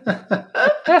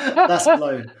 That's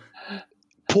low.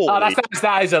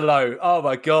 That is a low. Oh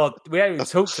my god, we haven't even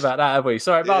talked about that, have we?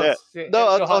 Sorry, Mark. Yeah. No,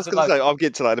 I was going to say I'll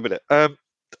get to that in a minute.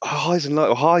 Highs and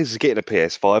lows. Highs is getting a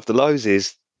PS5. The lows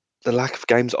is the lack of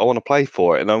games I want to play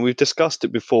for it. And we've discussed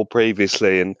it before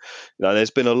previously, and there's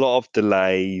been a lot of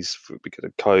delays because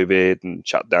of COVID and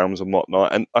shutdowns and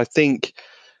whatnot. And I think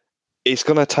it's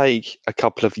going to take a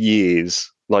couple of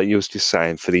years, like you was just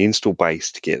saying, for the install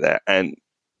base to get there, and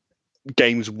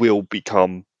games will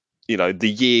become. The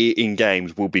year in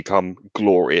games will become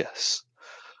glorious.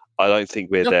 I don't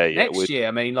think we're there yet. Next year,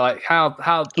 I mean, how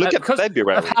look at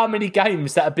February. Of how many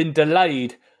games that have been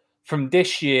delayed from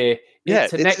this year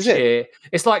into next year.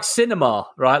 It's like cinema,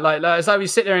 right? As though we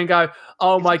sit there and go,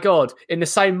 oh my god, in the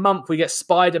same month we get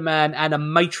Spider-Man and a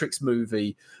Matrix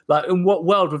movie. In what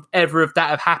world would ever have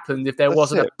that have happened if there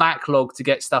wasn't a backlog to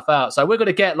get stuff out? So we're going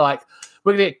to get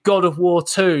God of War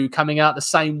 2 coming out the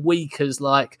same week as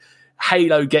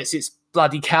Halo gets its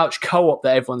bloody couch co-op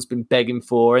that everyone's been begging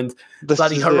for, and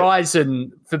bloody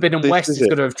Horizon Forbidden West is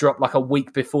going to have dropped a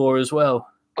week before as well.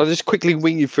 I'll just quickly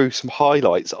wing you through some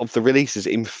highlights of the releases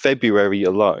in February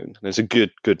alone. There's a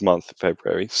good month of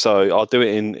February, so I'll do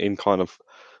it in kind of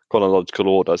chronological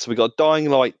order. So we got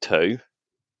Dying Light 2.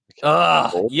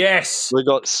 Yes. We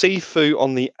got Sifu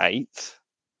on the 8th.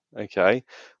 Okay,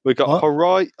 we've got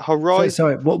What? Horizon.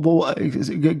 Sorry. What?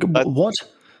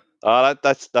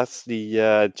 That's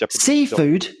the Japanese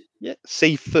Seafood? Yeah,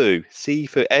 Sifu.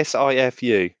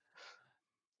 Sifu.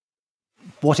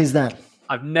 What is that?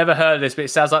 I've never heard of this, but it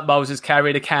sounds like Miles has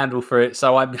carried a candle for it.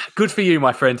 So I'm good for you,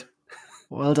 my friend.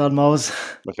 Well done, Moles.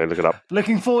 Okay, look it up.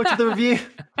 Looking forward to the review.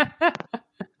 Look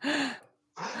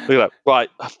it up. Right,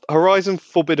 Horizon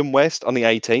Forbidden West on the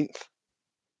 18th.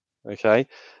 Okay,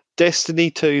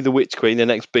 Destiny 2: The Witch Queen, the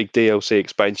next big DLC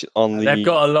expansion on the. They've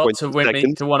got a lot to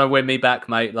 22nd. want to win me back,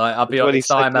 mate. Like I'll be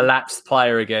honest, I'm a lapsed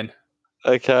player again.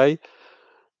 Okay,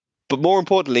 but more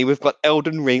importantly, we've got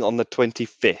Elden Ring on the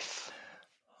 25th.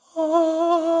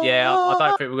 Yeah, I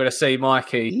don't think we're going to see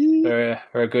Mikey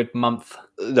for a good month.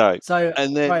 No. So,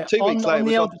 and then right, 2 weeks later,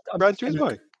 we've got Gran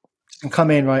Turismo. Come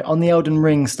in, right, on the Elden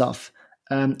Ring stuff.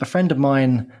 A friend of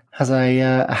mine has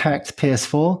a hacked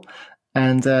PS4,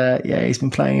 and he's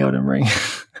been playing Elden Ring.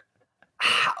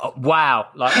 Wow.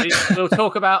 Like, we'll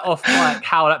talk about off mic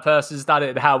how that person's done it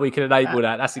and how we can enable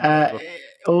that. That's incredible.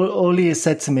 All he has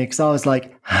said to me, because I was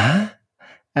like, huh?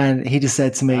 And he just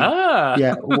said to me,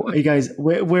 he goes,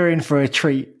 we're in for a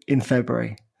treat in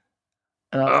February.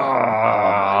 And I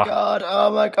was like,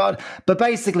 oh my God. But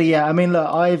basically, I mean, look,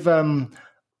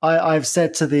 I've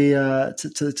said to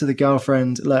the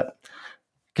girlfriend, look,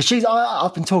 because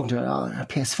I've been talking to her,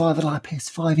 PS5, I like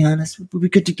PS5, it would be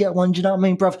good to get one, do you know what I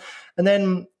mean, bruv? And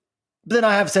then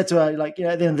I have said to her, like,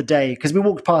 at the end of the day, because we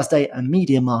walked past a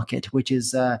Media Market, which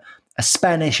is a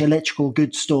Spanish electrical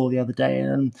goods store the other day,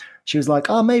 and she was like,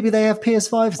 oh, maybe they have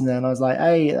PS5s in there. And I was like,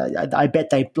 hey, I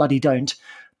bet they bloody don't.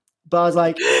 But I was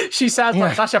like, she sounds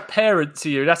like such a parent to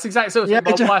you. That's exactly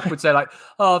what my wife would say. Like,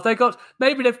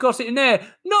 maybe they've got it in there.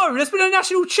 No, there's been a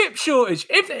national chip shortage.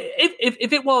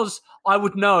 If it was, I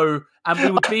would know, and we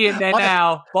would be in there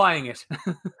now buying it.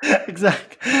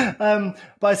 Exactly. But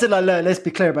I said, like, look, let's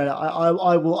be clear about it.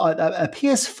 A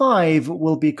PS5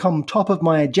 will become top of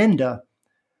my agenda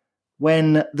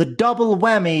when the double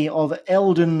whammy of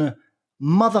Elden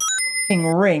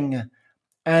motherfucking Ring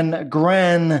and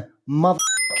Gran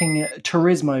motherfucking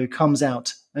Turismo comes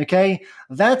out. Okay,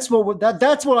 that's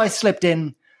what I slipped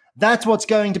in. That's what's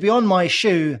going to be on my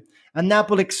shoe, and that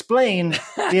will explain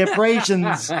the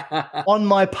abrasions on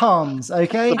my palms.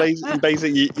 Okay, so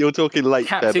basically, you're talking late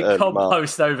Captain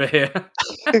Compost over here.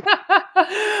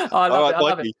 I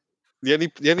love it. The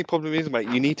only problem is, mate,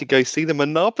 you need to go see the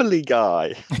Monopoly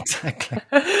guy. Exactly.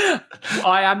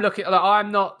 I am looking.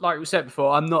 I'm not, like we said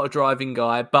before, I'm not a driving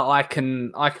guy, but I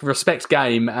can respect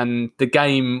game and the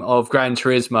game of Gran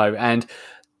Turismo, and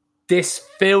this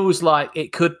feels like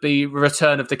it could be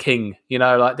Return of the King.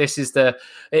 Like this is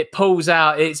it pulls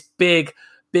out its big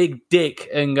dick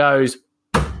and goes,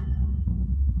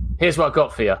 here's what I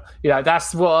got for you.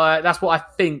 That's what I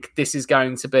think this is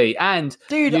going to be. And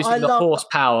dude, using the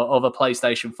horsepower of a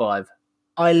PlayStation 5.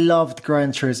 I loved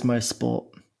Gran Turismo Sport.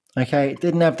 Okay, it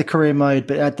didn't have the career mode,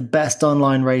 but it had the best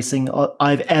online racing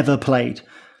I've ever played,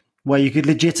 where you could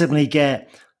legitimately get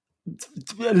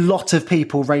a lot of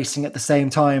people racing at the same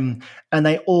time, and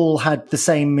they all had the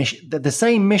same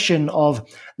mission of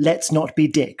let's not be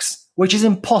dicks, which is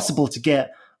impossible to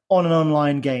get on an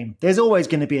online game. There's always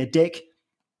going to be a dick.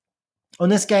 On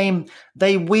this game,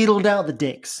 they wheedled out the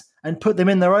dicks and put them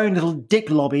in their own little dick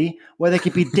lobby where they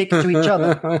could be dick to each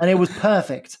other, and it was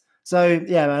perfect. So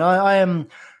yeah, man,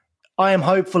 I am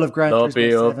hopeful of Gran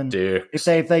Turismo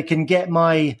 7 if they can get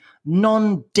my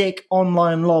non-dick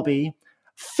online lobby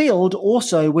filled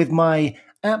also with my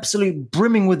absolute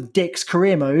brimming with dicks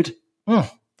career mode.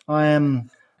 I am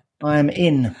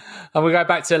in. And we go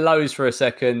back to Lowe's for a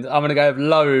second. I'm going to go with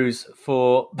Lowe's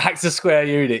back to Square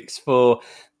Enix for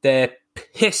their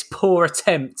piss poor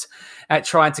attempt at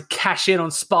trying to cash in on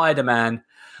Spider-Man.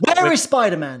 Where is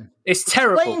Spider-Man? It's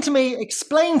terrible.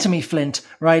 Explain to me, Flint.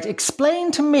 Right?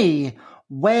 Explain to me,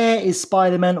 where is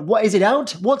Spider-Man? What is it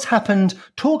out? What's happened?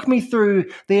 Talk me through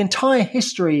the entire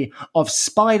history of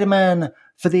Spider-Man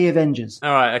for the Avengers.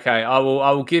 All right, okay. I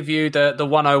will give you the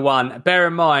 101. Bear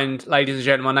in mind, ladies and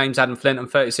gentlemen, my name's Adam Flint. I'm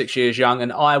 36 years young,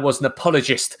 and I was an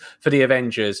apologist for the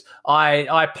Avengers.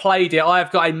 I played it.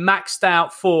 I've got a maxed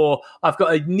out Thor. I've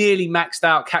got a nearly maxed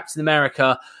out Captain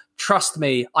America. Trust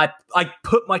me, I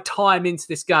put my time into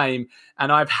this game,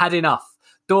 and I've had enough.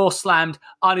 door slammed,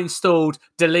 uninstalled,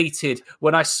 deleted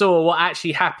when I saw what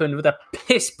actually happened with a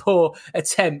piss poor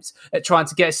attempt at trying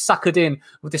to get us suckered in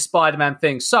with the Spider-Man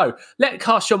thing. So let's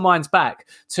cast your minds back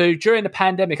to during the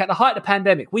pandemic. At the height of the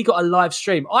pandemic, we got a live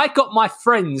stream. I got my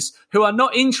friends who are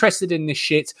not interested in this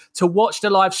shit to watch the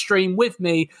live stream with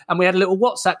me, and we had a little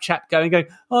WhatsApp chat going,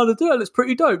 oh, the duel looks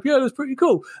pretty dope. Yeah, that's pretty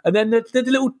cool. And then the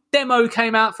little demo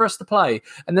came out for us to play,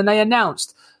 and then they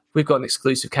announced, we've got an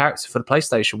exclusive character for the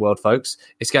PlayStation world, folks.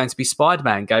 It's going to be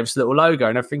Spider-Man. Gave us a little logo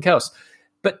and everything else.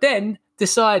 But then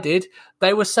decided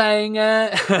they were saying,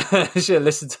 should have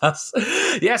listened to us.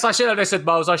 Yes, I should have listened,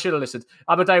 Miles. I should have listened.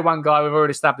 I'm a day one guy. We've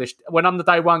already established. When I'm the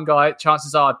day one guy,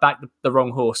 chances are I backed the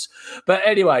wrong horse. But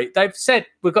anyway, they've said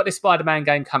we've got this Spider-Man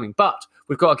game coming, but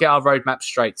we've got to get our roadmap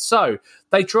straight. So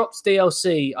they dropped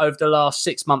DLC over the last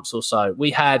 6 months or so.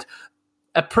 We had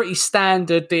a pretty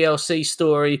standard DLC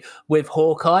story with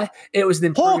Hawkeye. It was an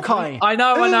improvement. Hawkeye? I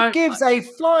know. Who gives a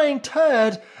flying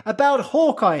turd about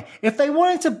Hawkeye? If they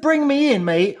wanted to bring me in,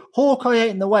 mate, Hawkeye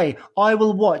ain't in the way. I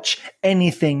will watch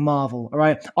anything Marvel, all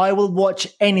right? I will watch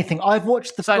anything. I've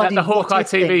watched the bloody the Hawkeye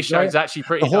TV thing, show is actually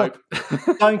pretty dope.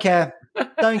 Don't care.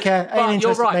 Don't care. Ain't But you're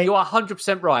interested, right. mate. You are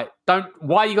 100% right.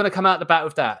 Why are you going to come out the bat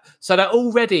with that? So they're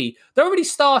already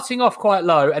starting off quite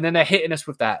low, and then they're hitting us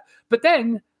with that. But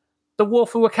then the War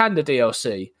for Wakanda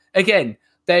DLC. Again,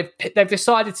 they've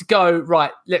decided to go,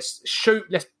 right, let's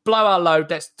blow our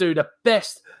load, let's do the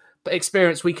best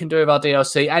experience we can do with our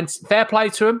DLC. And fair play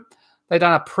to them, they've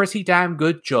done a pretty damn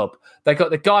good job. They got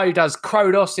the guy who does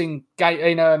Kratos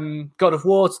in God of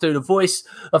War to do the voice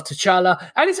of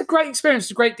T'Challa, and it's a great experience,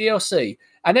 it's a great DLC.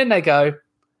 And then they go,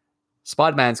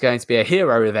 Spider-Man's going to be a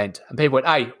hero event. And people went,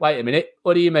 hey, wait a minute,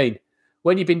 what do you mean?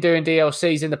 When you've been doing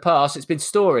DLCs in the past, it's been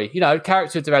story,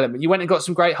 character development. You went and got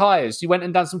some great hires. You went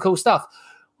and done some cool stuff.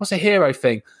 What's a hero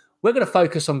thing? We're going to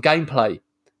focus on gameplay.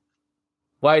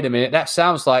 Wait a minute. That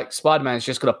sounds like Spider-Man's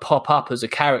just going to pop up as a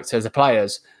character, as a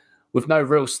players, with no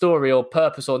real story or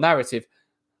purpose or narrative.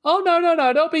 Oh, no.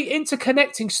 There'll be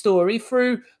interconnecting story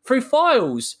through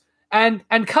files and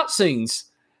cutscenes.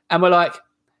 And we're like,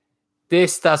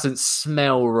 this doesn't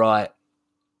smell right.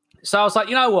 So I was like,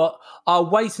 you know what? I'll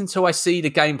wait until I see the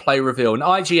gameplay reveal. And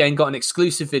IGN got an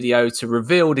exclusive video to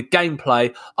reveal the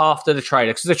gameplay after the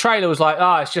trailer. Because the trailer was like,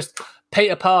 it's just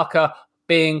Peter Parker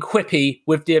being quippy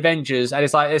with the Avengers. And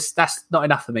it's like, that's not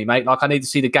enough for me, mate. Like, I need to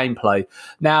see the gameplay.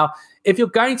 Now, if you're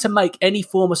going to make any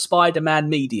form of Spider-Man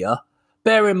media,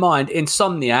 bear in mind,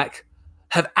 Insomniac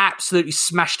have absolutely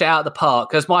smashed it out of the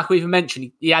park. As Michael even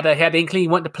mentioned, he had an inkling. He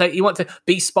wanted to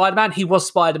be Spider-Man. He was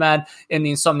Spider-Man in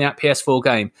the Insomniac PS4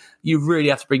 game. You really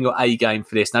have to bring your A game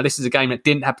for this. Now, this is a game that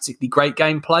didn't have particularly great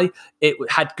gameplay. It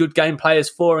had good gameplay as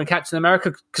Thor and Captain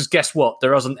America, because guess what?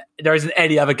 There isn't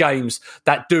any other games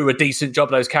that do a decent job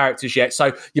of those characters yet.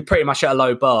 So you're pretty much at a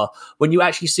low bar. When you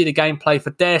actually see the gameplay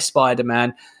for their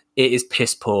Spider-Man, it is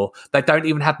piss poor. They don't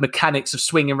even have mechanics of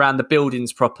swinging around the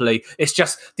buildings properly. It's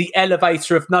just the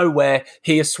elevator of nowhere,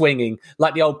 he is swinging,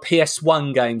 like the old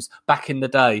PS1 games back in the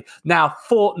day. Now,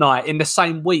 Fortnite in the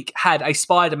same week had a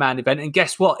Spider-Man event, and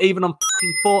guess what? Even on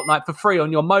fucking Fortnite for free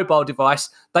on your mobile device,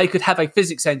 they could have a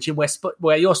physics engine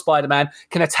where your Spider-Man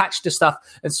can attach to stuff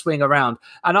and swing around.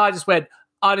 And I just went,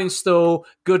 uninstall,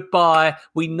 goodbye.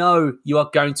 We know you are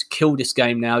going to kill this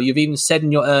game now. You've even said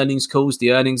in your earnings calls,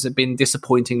 the earnings have been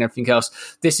disappointing and everything else.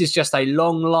 This is just a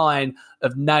long line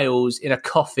of nails in a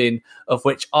coffin, of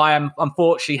which I am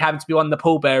unfortunately having to be one of the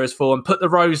pallbearers for, and put the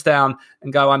rose down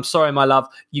and go, I'm sorry, my love,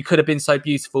 you could have been so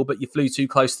beautiful, but you flew too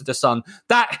close to the sun.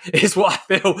 That is what I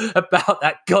feel about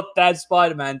that goddamn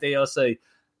Spider-Man DLC.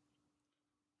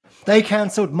 They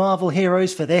cancelled Marvel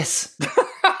Heroes for this.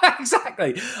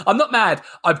 Exactly. I'm not mad.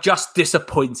 I'm just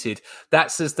disappointed.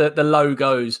 That's as the low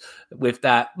goes with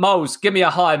that. Moles, give me a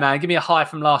high, man. Give me a high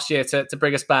from last year to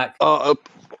bring us back.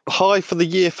 High for the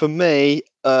year for me,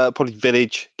 probably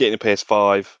Village, getting a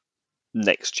PS5,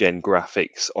 next-gen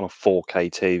graphics on a 4K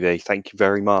TV. Thank you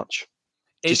very much.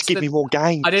 Just give me more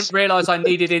games. I didn't realise I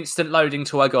needed instant loading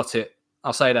till I got it.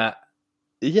 I'll say that.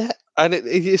 Yeah, and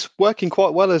it's working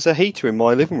quite well as a heater in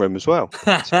my living room as well.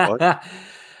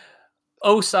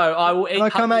 Also, I will. Can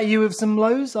I come at you with some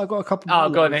lows? I've got a couple. Oh,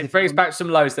 go on then. Bring us back some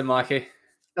lows then, Mikey.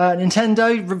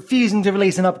 Nintendo refusing to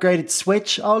release an upgraded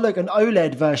Switch. Oh, look, an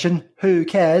OLED version. Who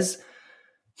cares?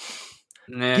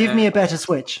 Nah. Give me a better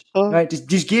Switch. Right?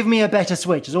 Just give me a better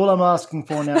Switch is all I'm asking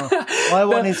for now. My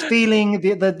one is feeling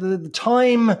the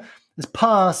time has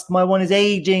passed. My one is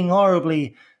aging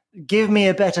horribly. Give me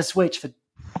a better Switch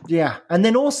and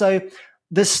then also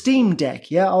the Steam Deck.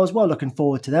 Yeah, I was well looking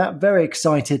forward to that. Very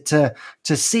excited to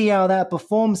see how that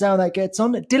performs, how that gets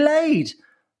on. Delayed.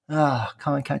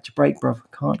 Can't catch a break, bro.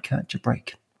 Can't catch a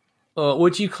break. Or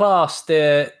would you class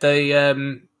the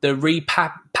pampering,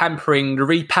 the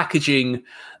repackaging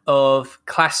of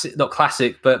not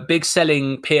classic, but big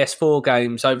selling PS4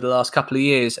 games over the last couple of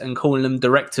years and calling them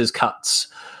director's cuts?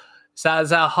 Is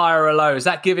that high or a low? Is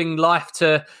that giving life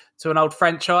to an old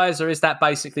franchise, or is that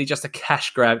basically just a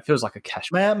cash grab? It feels like a cash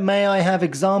grab. May I have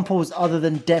examples other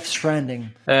than Death Stranding?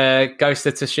 Ghost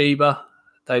of Tsushima.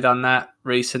 They done that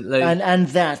recently. And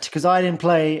that, because I didn't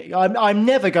play... I'm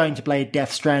never going to play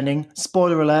Death Stranding.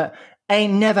 Spoiler alert.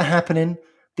 Ain't never happening.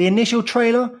 The initial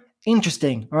trailer...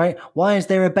 Interesting, right? Why is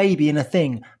there a baby in a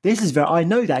thing? This is I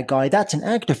know that guy. That's an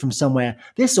actor from somewhere.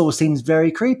 This all seems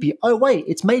very creepy. Oh, wait,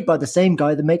 it's made by the same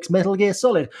guy that makes Metal Gear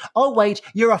Solid. Oh, wait,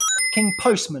 you're a fucking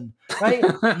postman, right?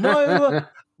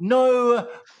 No,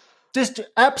 just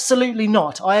absolutely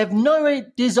not. I have no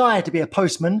desire to be a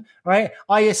postman, right?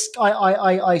 I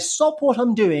stop what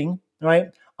I'm doing, right?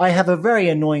 I have a very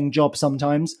annoying job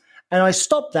sometimes, and I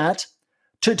stop that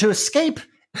to escape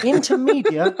into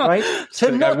media, right? To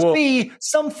not be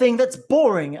something that's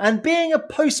boring. And being a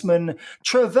postman,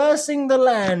 traversing the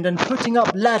land and putting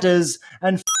up ladders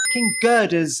and fucking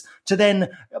girders to then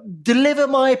deliver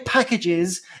my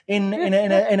packages in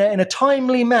a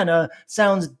timely manner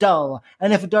sounds dull.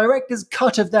 And if a director's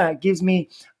cut of that gives me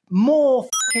more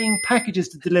fucking packages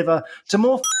to deliver to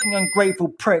more fucking ungrateful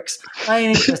pricks, I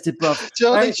ain't interested, bruv. Do you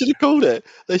know what they should have called it?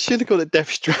 They should have called it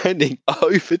Death Stranding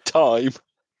over time.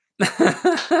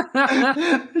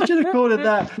 I should have called it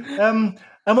that. And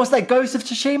what's that, Ghost of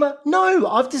Tsushima? No,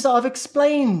 I've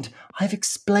explained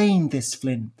this,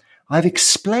 Flynn. I've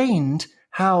explained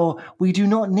how we do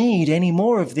not need any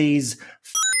more of these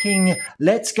fucking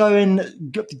let's go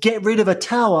and get rid of a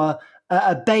tower,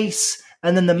 a base,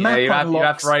 and then the map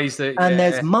unlocks, and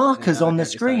there's markers on the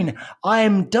screen. I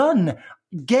am done.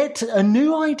 Get a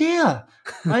new idea.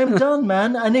 I am done,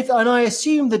 man. And I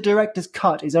assume the director's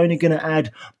cut is only going to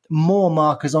add more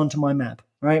markers onto my map,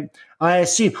 right? I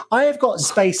assume I have got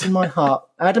space in my heart,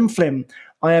 Adam Flynn.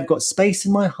 I have got space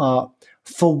in my heart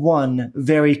for one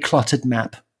very cluttered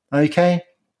map, okay?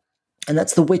 And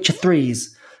that's the Witcher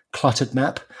 3's cluttered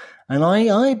map. And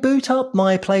I boot up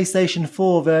my PlayStation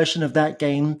 4 version of that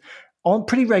game on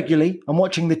pretty regularly. I'm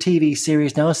watching the TV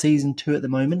series now, season 2 at the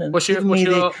moment. And what's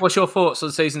your thoughts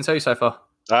on season 2 so far?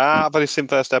 I've only seen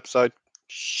first episode.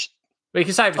 Shh. But you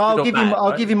can say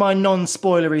I'll give you my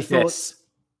non-spoilery thoughts. Yes.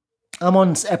 I'm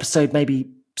on episode maybe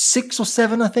 6 or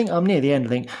 7, I think. I'm near the end, I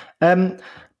think.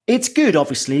 It's good,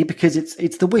 obviously, because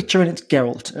it's The Witcher and it's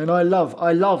Geralt, and I love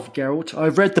Geralt.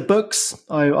 I've read the books.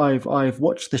 I've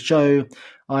watched the show.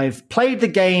 I've played the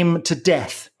game to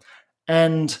death,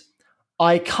 and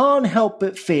I can't help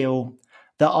but feel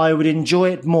that I would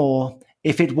enjoy it more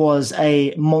if it was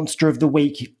a Monster of the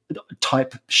Week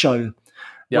type show,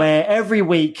 where every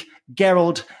week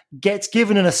Geralt gets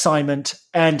given an assignment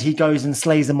and he goes and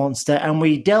slays a monster, and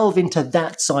we delve into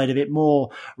that side of it more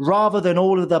rather than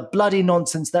all of the bloody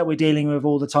nonsense that we're dealing with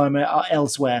all the time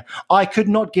elsewhere. I could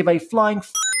not give a flying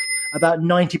about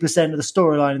 90% of the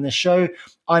storyline in this show.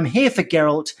 I'm here for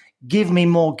Geralt. Give me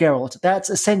more Geralt. That's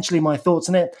essentially my thoughts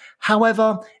on it.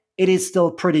 However, it is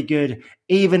still pretty good,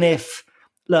 even if,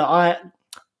 look, I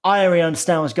already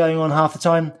understand what's going on half the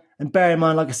time. And bear in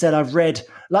mind, like I said, I've read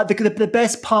like the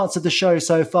best parts of the show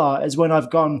so far is when I've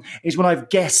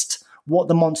guessed what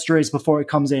the monster is before it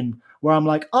comes in. Where I'm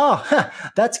like, I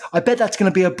bet that's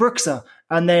going to be a Bruxa.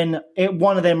 And then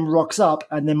one of them rocks up,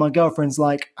 and then my girlfriend's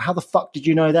like, how the fuck did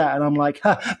you know that? And I'm like,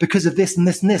 because of this and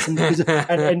this and this, and because of,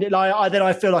 and then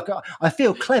I feel like I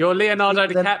feel clever. You're Leonardo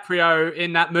DiCaprio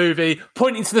in that movie,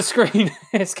 pointing to the screen.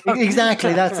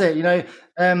 Exactly, that's it. You know,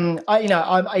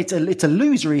 it's a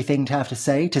losery thing to have to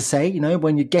say, you know,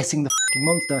 when you're guessing the fucking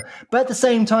monster. But at the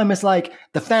same time, it's like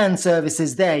the fan service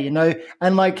is there, you know,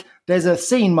 and like there's a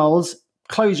scene, Moles,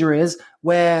 close your ears,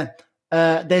 where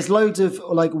there's loads of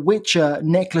like Witcher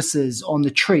necklaces on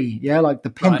the tree, like the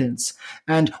pendants,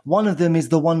 right. And one of them is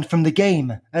the one from the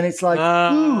game, and it's like,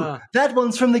 ooh, that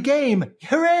one's from the game,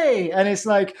 hooray! And it's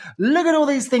like, look at all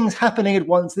these things happening at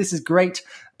once. This is great.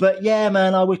 But yeah,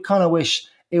 man, I would kind of wish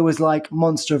it was like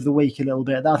Monster of the Week a little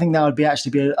bit. I think that would be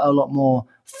a lot more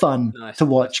fun to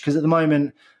watch, because at the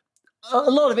moment,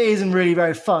 a lot of it isn't really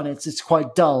very fun. It's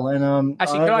quite dull, and I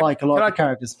don't like a lot of the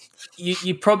characters.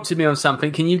 You prompted me on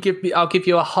something. Can you give me? I'll give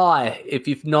you a high if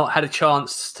you've not had a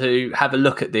chance to have a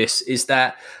look at this. Is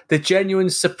that the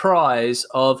genuine surprise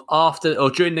of after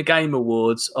or during the Game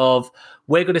Awards of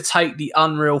we're going to take the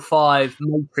Unreal 5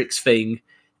 Matrix thing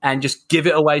and just give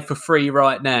it away for free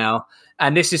right now.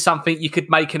 And this is something you could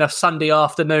make in a Sunday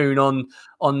afternoon on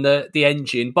the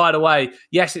engine. By the way,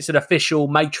 yes, it's an official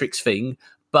Matrix thing.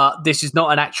 but this is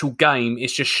not an actual game.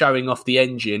 It's just showing off the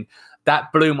engine.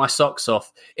 That blew my socks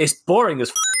off. It's boring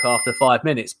as after 5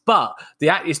 minutes, but the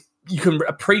act is, you can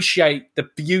appreciate the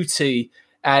beauty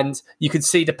and you can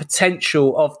see the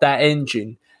potential of that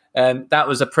engine. That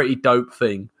was a pretty dope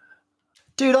thing.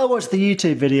 Dude, I watched the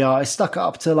YouTube video. I stuck it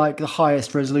up to like the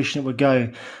highest resolution it would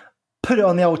go, put it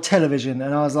on the old television,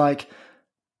 and I was like,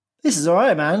 this is all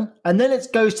right, man. And then it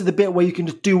goes to the bit where you can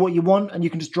just do what you want and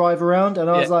you can just drive around. And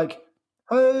I was like,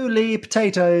 holy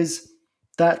potatoes.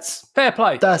 That's fair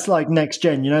play. That's like next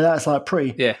gen, that's like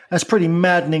that's pretty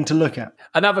maddening to look at.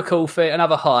 Another cool thing,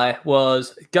 another high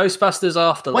was Ghostbusters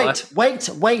Afterlife. Wait.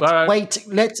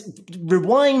 Let's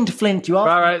rewind, Flint. You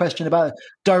asked me a question about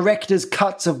director's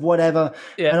cuts of whatever.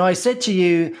 Yeah. And I said to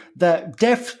you that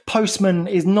Deaf Postman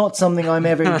is not something I'm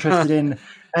ever interested in.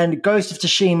 And Ghost of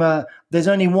Tsushima, there's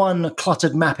only one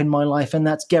cluttered map in my life, and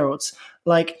that's Geralt's.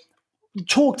 Like,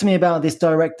 talk to me about this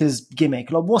director's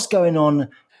gimmick. Like, what's going on?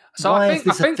 So I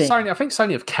think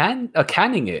Sony are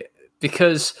canning it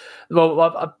because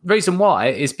reason why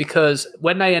is because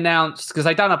when they announced, because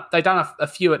they done a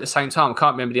few at the same time. I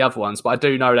can't remember the other ones, but I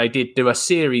do know they did do a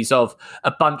series of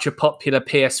a bunch of popular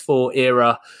PS4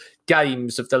 era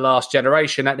games of the last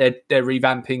generation that they're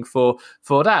revamping for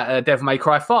that. Devil May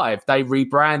Cry 5, they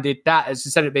rebranded that as,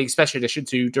 instead of being special edition,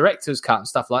 to director's cut and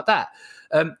stuff like that.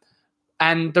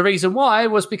 And the reason why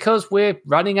was because we're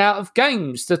running out of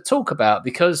games to talk about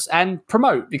and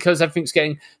promote because everything's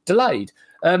getting delayed.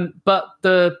 But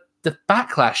the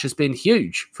backlash has been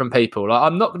huge from people. Like,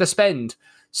 I'm not going to spend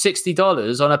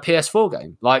 $60 on a PS4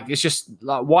 game. Like, it's just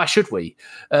like, why should we?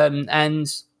 And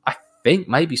I think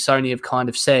maybe Sony have kind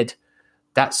of said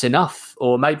that's enough,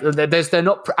 or maybe they're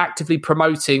not actively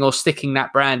promoting or sticking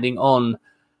that branding on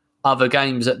other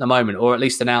games at the moment, or at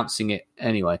least announcing it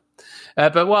anyway.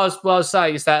 But what I was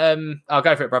saying is that I'll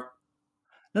go for it, bro.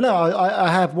 No, I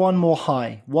have one more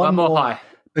high. One more high.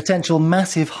 Potential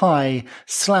massive high /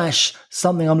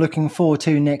 something I'm looking forward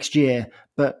to next year.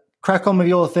 But crack on with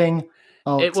your thing.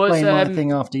 I'll explain my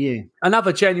thing after you.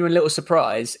 Another genuine little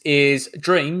surprise is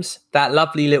Dreams, that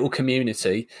lovely little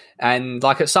community. And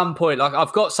like at some point, like I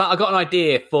got an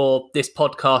idea for this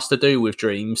podcast to do with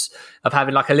Dreams, of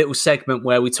having like a little segment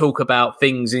where we talk about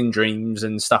things in Dreams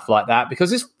and stuff like that,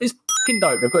 because it's fucking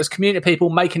dope. They've got this community of people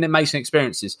making amazing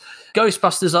experiences.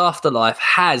 Ghostbusters Afterlife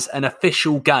has an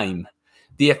official game.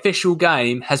 The official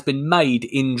game has been made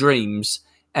in Dreams,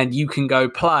 and you can go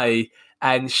play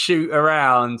and shoot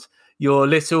around your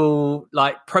little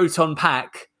like proton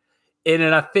pack in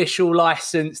an official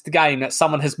licensed game that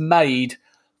someone has made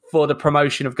for the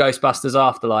promotion of Ghostbusters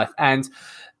Afterlife. And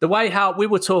the way how we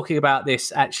were talking about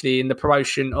this actually in the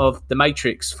promotion of The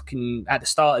Matrix at the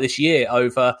start of this year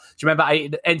over, do you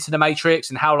remember Enter the Matrix,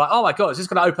 and how like, oh my God, is this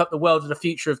going to open up the world of the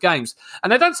future of games?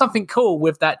 And they've done something cool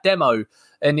with that demo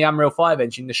in the Unreal 5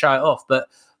 engine to show it off. But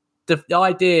the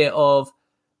idea of,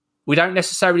 we don't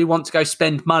necessarily want to go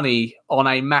spend money on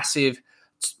a massive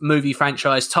movie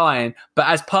franchise tie-in, but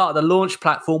as part of the launch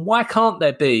platform, why can't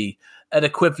there be an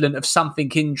equivalent of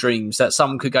something in Dreams that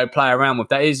someone could go play around with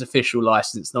that is official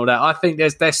license and all that? I think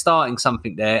they're starting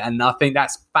something there, and I think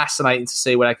that's fascinating to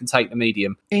see where they can take the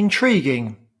medium.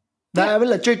 Intriguing.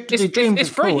 It's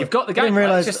free. Cool. You've got the game.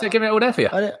 It's just they're giving it all there for you.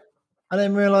 I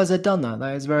didn't realise they'd done that.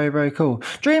 That is very, very cool.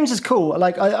 Dreams is cool.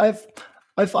 Like I've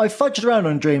fudged around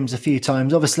on Dreams a few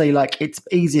times. Obviously, like it's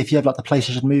easy if you have like the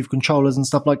PlayStation Move controllers and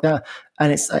stuff like that,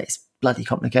 and it's bloody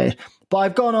complicated. But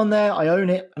I've gone on there, I own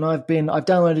it, and I've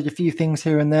downloaded a few things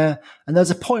here and there. And there's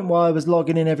a point where I was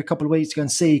logging in every couple of weeks to go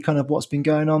and see kind of what's been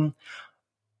going on.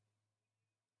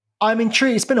 I'm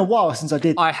intrigued. It's been a while since I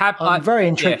did. I'm very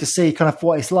intrigued to see kind of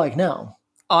what it's like now.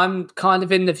 I'm kind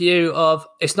of in the view of,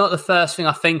 it's not the first thing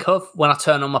I think of when I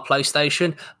turn on my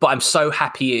PlayStation, but I'm so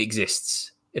happy it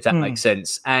exists, if that makes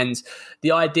sense. And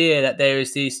the idea that there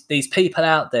is these people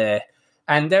out there,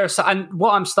 and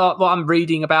what I'm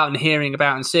reading about and hearing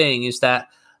about and seeing is that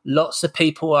lots of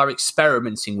people are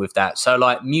experimenting with that. So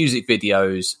like music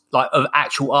videos, like of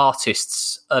actual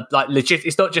artists, like legit.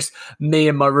 It's not just me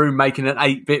in my room making an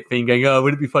 8-bit thing going, oh,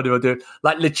 wouldn't it be funny if I do it?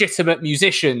 Like legitimate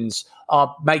musicians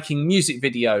are making music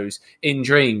videos in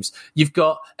Dreams. You've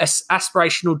got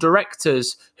aspirational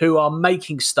directors who are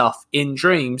making stuff in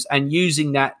Dreams and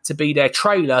using that to be their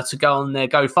trailer to go on their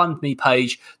GoFundMe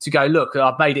page to go, look,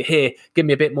 I've made it here, give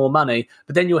me a bit more money.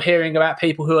 But then you're hearing about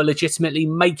people who are legitimately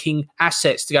making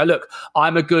assets to go, look,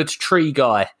 I'm a good tree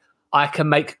guy. I can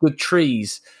make good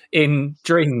trees in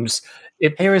Dreams.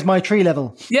 Here is my tree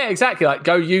level. Yeah, exactly. Like,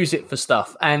 go use it for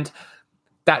stuff. And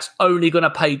that's only going to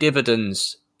pay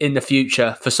dividends in the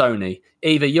future for Sony.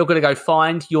 Either you're going to go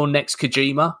find your next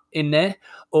Kojima in there,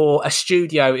 or a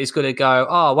studio is going to go,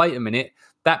 oh, wait a minute,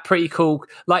 that pretty cool.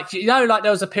 Like, you know, like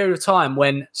there was a period of time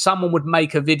when someone would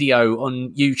make a video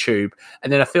on YouTube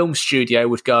and then a film studio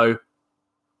would go,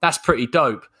 that's pretty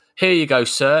dope. Here you go,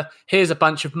 sir. Here's a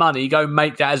bunch of money. Go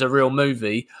make that as a real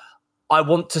movie. I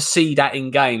want to see that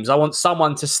in games. I want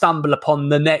someone to stumble upon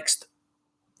the next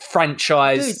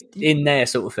franchise in there,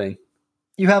 sort of thing.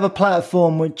 You have a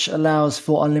platform which allows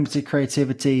for unlimited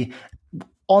creativity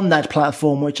on that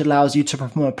platform, which allows you to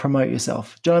promote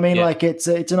yourself. Do you know what I mean? Yeah. Like it's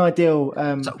an ideal.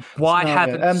 So why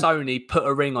scenario. haven't Sony put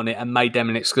a ring on it and made them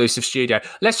an exclusive studio?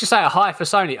 Let's just say a high for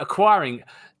Sony acquiring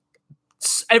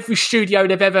every studio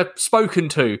they've ever spoken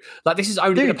to. Like, this is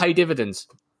only going to pay dividends.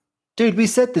 Dude, we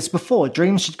said this before.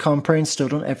 Dreams should come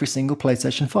pre-installed on every single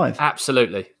PlayStation 5.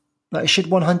 Absolutely. Like, it should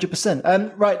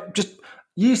 100%. Right, just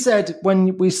you said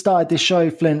when we started this show,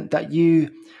 Flint, that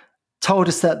you told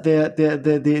us that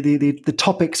the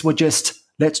topics were just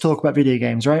let's talk about video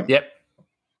games, right? Yep.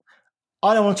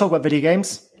 I don't want to talk about video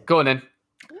games. Go on then.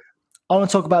 I want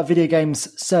to talk about video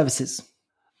games services.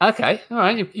 Okay, all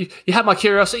right. You had my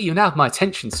curiosity. You now have my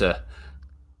attention, sir.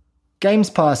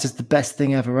 Games Pass is the best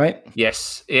thing ever, right?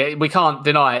 Yes, we can't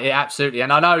deny it, absolutely.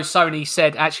 And I know Sony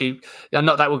said, actually,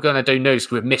 not that we're going to do news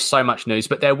because we've missed so much news,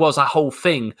 but there was a whole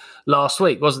thing last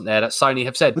week, wasn't there, that Sony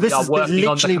have said they are working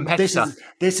on the competitor.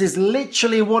 This is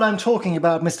literally what I'm talking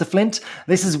about, Mr. Flint.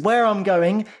 This is where I'm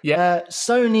going. Yeah.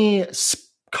 Sony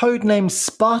codename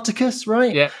Spartacus,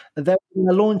 right? Yeah. They're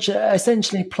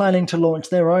essentially planning to launch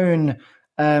their own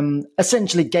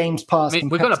essentially Games Pass. I mean,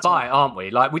 we're going to buy it, aren't we?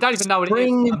 Like, we don't even know what it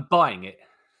is. I'm buying it.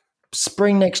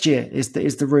 Spring next year is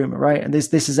the rumor, right? And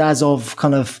this is as of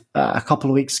kind of a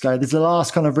couple of weeks ago. There's the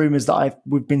last kind of rumors that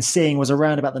we've been seeing was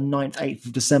around about the 9th, 8th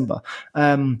of December.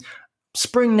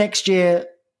 Spring next year,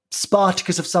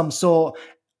 Spartacus of some sort.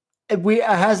 There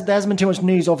hasn't been too much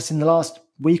news, obviously, in the last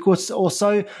week or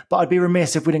so, but I'd be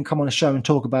remiss if we didn't come on a show and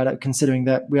talk about it, considering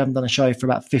that we haven't done a show for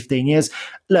about 15 years.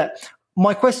 Look,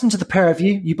 my question to the pair of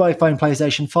you both own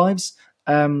PlayStation 5s.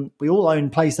 We all own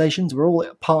PlayStations. We're all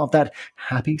part of that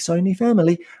happy Sony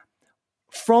family.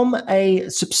 From a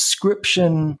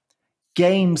subscription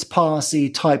Games Passy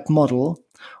type model,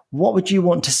 what would you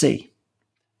want to see?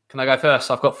 Can I go first?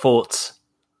 I've got thoughts.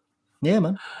 Yeah,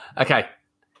 man. Okay.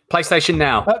 PlayStation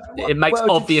Now. It makes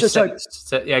obvious sense.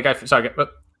 Go for it. Sorry.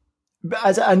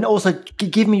 And also,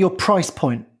 give me your price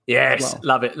point. Yes,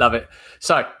 well. Love it.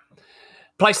 So,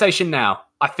 PlayStation Now,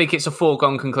 I think it's a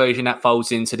foregone conclusion that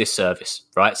folds into this service,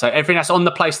 right? So everything that's on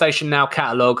the PlayStation Now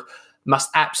catalog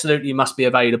must be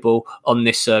available on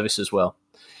this service as well.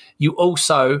 You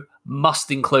also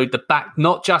must include the back,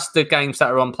 not just the games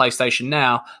that are on PlayStation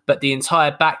Now, but the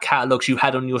entire back catalogs you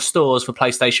had on your stores for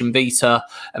PlayStation Vita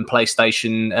and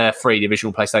PlayStation 3, the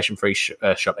original PlayStation 3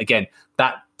 shop. Again,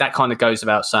 that kind of goes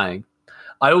without saying.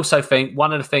 I also think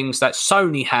one of the things that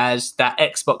Sony has that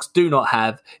Xbox do not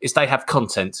have is they have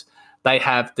content. They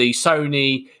have the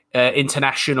Sony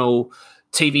International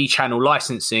TV channel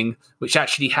licensing, which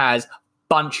actually has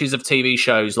bunches of TV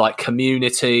shows like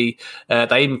Community.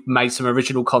 They even made some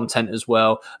original content as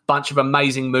well. Bunch of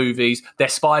amazing movies. They're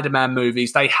Spider-Man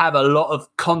movies. They have a lot of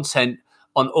content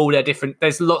on all their different...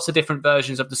 There's lots of different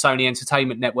versions of the Sony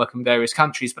Entertainment Network in various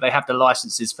countries, but they have the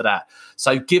licenses for that.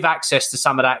 So give access to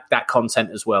some of that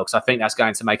content as well, because I think that's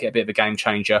going to make it a bit of a game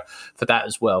changer for that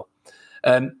as well.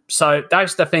 So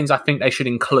those are the things I think they should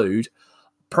include.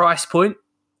 Price point.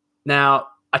 Now,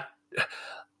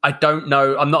 I don't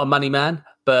know. I'm not a money man,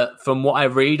 but from what I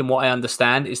read and what I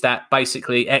understand is that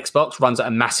basically Xbox runs at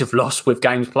a massive loss with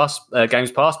Games Pass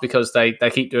because they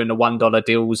keep doing the $1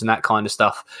 deals and that kind of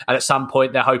stuff. And at some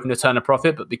point they're hoping to turn a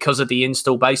profit, but because of the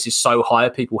install base is so high,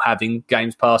 people having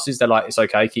Games Passes, they're like, it's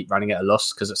okay, keep running at a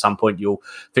loss because at some point you'll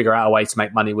figure out a way to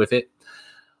make money with it.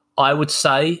 I would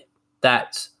say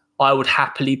that I would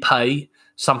happily pay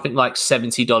something like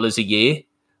 $70 a year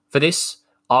for this.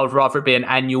 I would rather it be an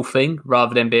annual thing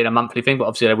rather than being a monthly thing, but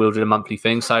obviously they will do a monthly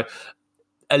thing. So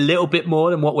a little bit more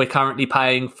than what we're currently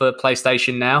paying for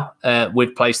PlayStation Now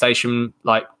with PlayStation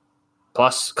like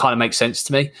Plus kind of makes sense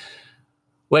to me.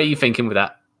 Where are you thinking with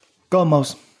that? Go on,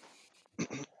 Moles.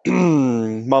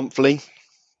 Monthly,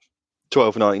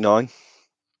 $12.99,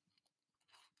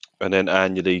 and then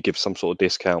annually give some sort of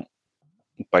discount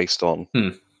based on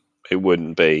it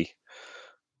wouldn't be,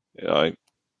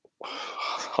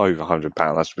 over £100.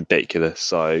 That's ridiculous.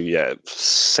 So yeah,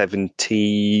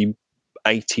 70,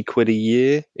 80 quid a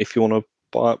year if you want to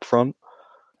buy up front.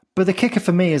 But the kicker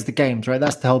for me is the games, right?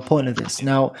 That's the whole point of this.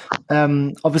 Now,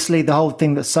 obviously, the whole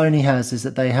thing that Sony has is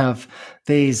that they have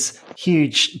these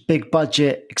huge, big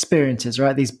budget experiences,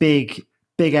 right? These big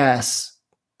ass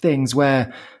things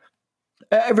where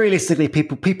realistically,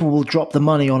 people will drop the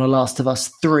money on a Last of Us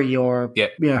 3 or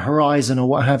Horizon or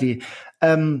what have you.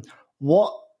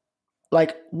 What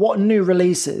new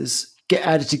releases get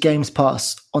added to Games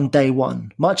Pass on day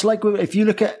one? Much like if you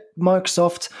look at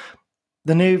Microsoft.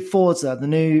 The new Forza, the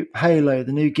new Halo,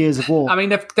 the new Gears of War. I mean,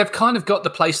 they've kind of got the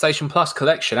PlayStation Plus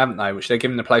collection, haven't they? Which they're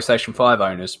giving the PlayStation 5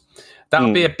 owners. That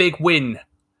would be a big win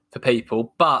for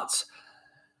people, but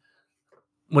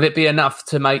would it be enough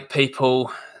to make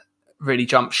people really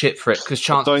jump ship for it? Because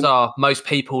chances are most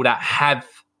people that have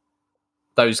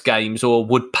those games or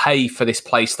would pay for this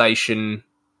PlayStation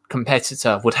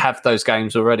competitor would have those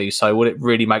games already. So would it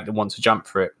really make them want to jump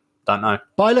for it? Don't know.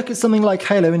 But I look at something like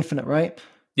Halo Infinite, right?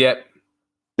 Yep.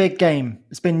 Big game.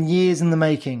 It's been years in the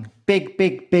making. Big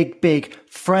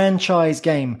franchise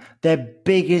game. Their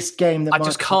biggest game that I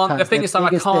just can't. The thing is, I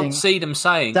can't see them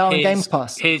saying that on Games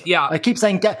Pass. I keep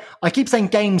saying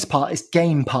Games Pass. It's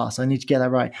Game Pass. I need to get that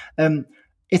right.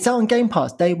 It's out on Game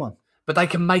Pass day one. But they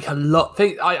can make a lot.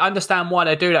 I understand why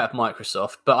they do that with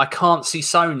Microsoft, but I can't see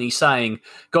Sony saying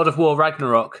God of War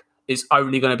Ragnarok is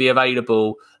only going to be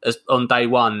available as on day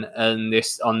one and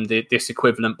this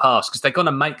equivalent pass, because they're going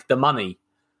to make the money.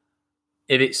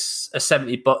 If it's a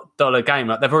 $70 game,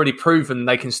 like they've already proven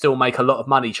they can still make a lot of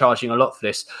money charging a lot for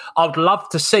this. I'd love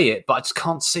to see it, but I just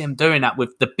can't see them doing that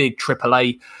with the big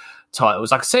AAA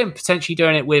titles. I could see them potentially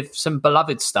doing it with some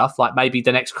beloved stuff, like maybe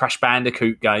the next Crash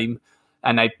Bandicoot game,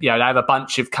 and they have a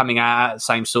bunch of coming out at the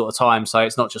same sort of time, so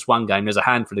it's not just one game. There's a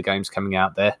handful of games coming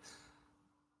out there.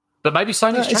 But maybe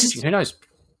Sony's changing. Who knows?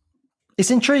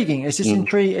 It's intriguing. It's just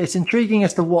It's intriguing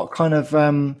as to what kind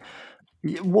of.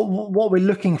 What we're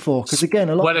looking for, because again,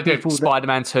 a lot of people.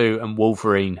 Spider-Man 2 and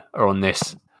Wolverine are on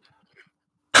this.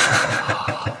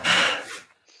 Well,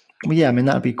 yeah, I mean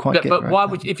that'd be quite good. But right? why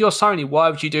would, if you're Sony, why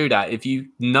would you do that if you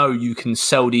know you can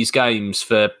sell these games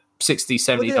for $60,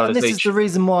 $70 this each? is the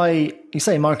reason why you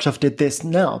say Microsoft did this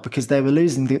now, because they were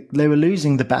losing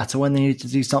the battle when they needed to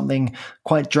do something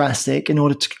quite drastic in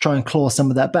order to try and claw some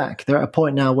of that back. They're at a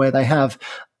point now where they have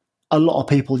a lot of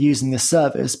people using this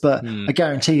service, but I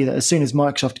guarantee you that as soon as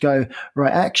Microsoft go,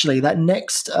 right, actually that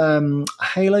next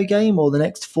Halo game or the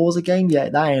next Forza game,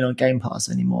 that ain't on Game Pass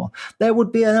anymore, there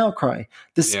would be an outcry.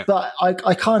 But I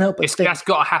can't help but think that's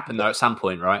got to happen though at some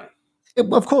point, right?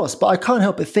 Of course, but I can't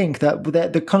help but think that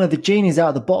the kind of the genie's out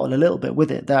of the bottle a little bit with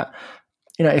it. That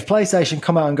if PlayStation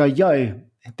come out and go, yo,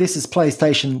 this is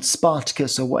PlayStation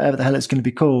Spartacus or whatever the hell it's going to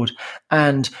be called.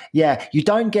 And you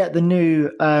don't get the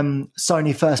new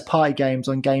Sony first party games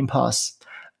on Game Pass.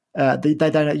 You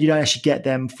don't actually get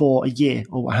them for a year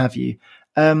or what have you.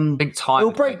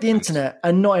 It'll break the internet,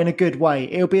 and not in a good way.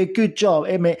 It'll be a good job.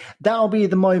 That'll be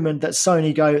the moment that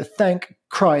Sony go, thank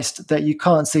Christ that you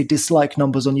can't see dislike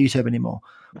numbers on YouTube anymore.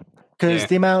 Because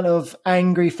the amount of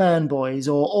angry fanboys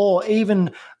or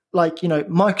even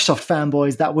Microsoft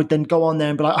fanboys that would then go on there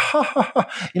and be like,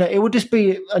 it would just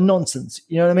be a nonsense.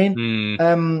 You know what I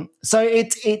mean? So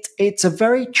it's a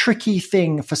very tricky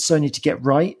thing for Sony to get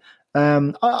right.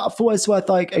 For what it's worth,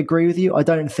 I agree with you. I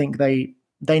don't think they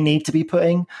need to be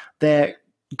putting their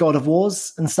God of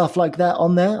Wars and stuff like that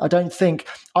on there.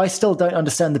 I still don't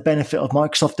understand the benefit of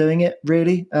Microsoft doing it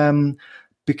really.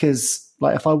 Because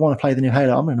if I want to play the new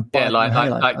Halo, I'm going to buy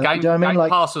Halo. Game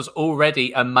Pass was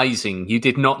already amazing. You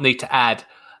did not need to add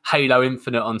Halo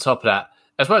Infinite on top of that,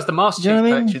 as well as the Master Chief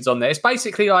collections on there. It's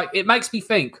basically it makes me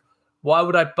think, why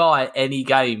would I buy any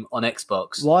game on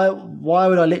Xbox? Why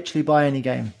would I literally buy any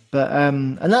game? But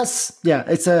and that's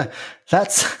that's for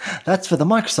the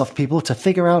Microsoft people to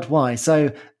figure out why.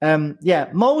 So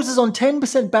Moles is on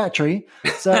 10% battery.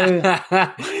 So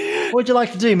what would you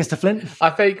like to do, Mr. Flint? I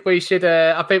think we should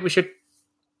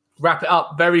wrap it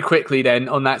up very quickly then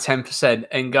on that 10%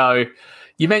 and go.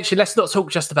 You mentioned let's not talk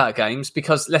just about games,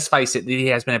 because let's face it, the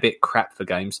year has been a bit crap for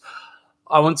games.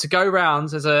 I want to go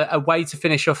round as a way to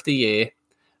finish off the year,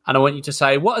 and I want you to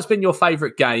say what has been your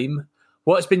favourite game,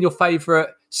 what has been your favourite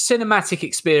cinematic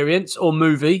experience or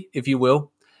movie, if you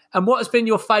will, and what has been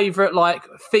your favourite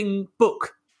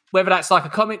book, whether that's like a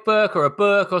comic book or a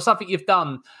book or something you've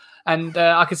done. And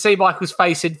I can see Michael's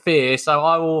face in fear, so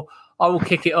I will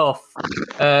kick it off.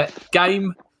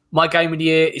 My game of the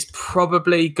year is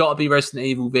probably got to be Resident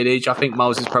Evil Village. I think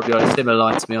Miles is probably on a similar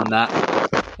line to me on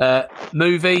that.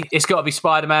 Movie, it's got to be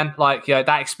Spider-Man.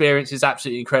 That experience is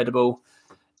absolutely incredible.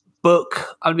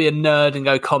 Book, I'm going to be a nerd and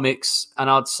go comics, and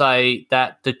I'd say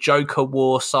that the Joker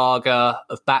War saga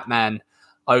of Batman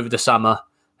over the summer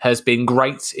has been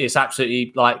great. It's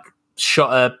absolutely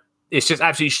it's just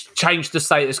absolutely changed the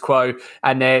status quo,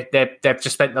 and they've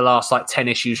just spent the last like 10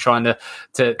 issues trying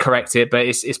to correct it, but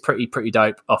it's pretty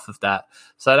dope off of that.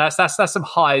 So that's some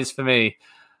highs for me.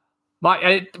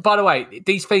 Mike, by the way,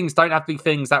 these things don't have to be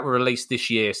things that were released this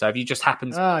year. So if you just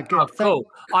happen to,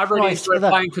 cool. I really enjoyed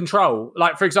playing Control.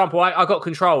 Like, for example, I got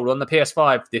Control on the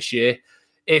PS5 this year.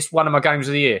 It's one of my games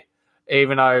of the year,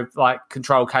 even though like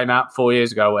Control came out 4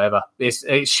 years ago or whatever.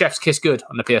 It's Chef's Kiss good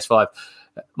on the PS5.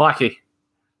 Mikey.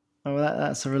 Oh,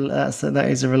 that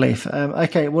is a relief.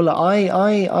 Okay, well,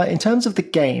 I in terms of the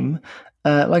game,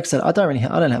 like I said, I don't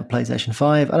have a PlayStation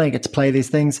 5. I don't get to play these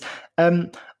things.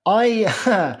 I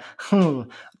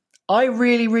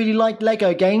really like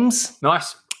Lego games.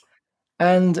 Nice.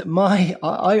 And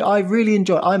I really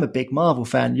enjoy. I'm a big Marvel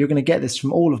fan. You're going to get this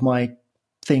from all of my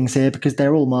things here because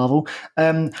they're all Marvel.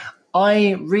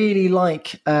 I really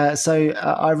like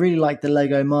I really like the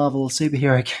Lego Marvel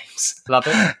superhero games. Love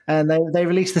it. And they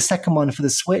released the second one for the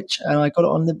Switch, and I got it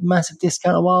on the massive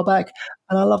discount a while back,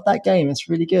 and I love that game. It's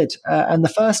really good. And the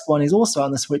first one is also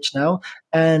on the Switch now,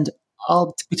 and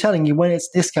I'll be telling you when it's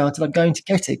discounted, I'm going to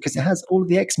get it because it has all of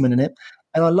the X-Men in it,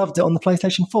 and I loved it on the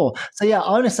PlayStation 4. So yeah,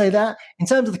 I want to say that in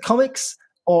terms of the comics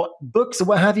or books or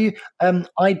what have you,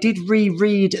 I did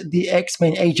reread the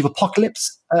X-Men Age of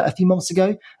Apocalypse a few months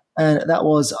ago, and that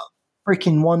was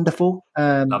freaking wonderful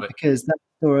because that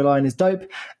storyline is dope.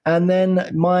 And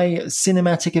then my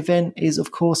cinematic event is,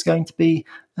 of course, going to be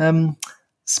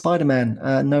Spider-Man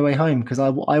No Way Home, because I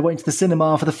went to the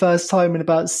cinema for the first time in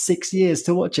about 6 years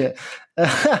to watch it.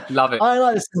 Love it. I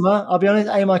like the cinema. I'll be honest,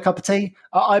 ain't my cup of tea.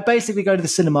 I basically go to the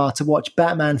cinema to watch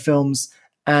Batman films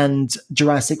and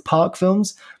Jurassic Park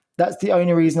films. That's the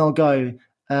only reason I'll go.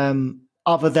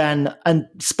 Other than, and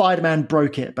Spider-Man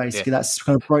broke it basically. Yeah. That's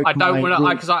kind of broke. I don't want to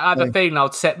because I have a feeling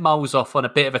I'd set Moles off on a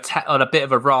bit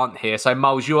of a rant here. So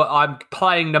Moles, I'm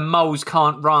playing the Moles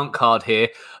can't rant card here.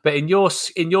 But in your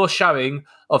showing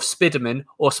of Spiderman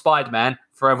or Spider-Man,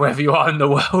 for wherever you are in the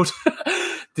world,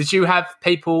 did you have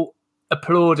people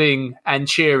applauding and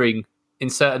cheering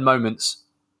in certain moments?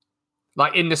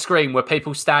 Like in the screen where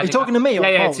people standing. Are you talking to me?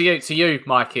 Yeah, to you,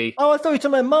 Mikey. Oh, I thought you were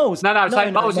talking about Moles. No,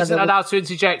 Moles isn't allowed to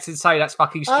interject and say that's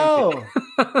fucking stupid.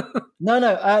 Oh.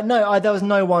 No, there was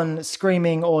no one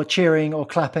screaming or cheering or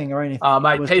clapping or anything. Oh,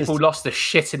 mate, people lost the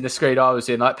shit in the screen I was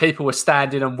in. Like, people were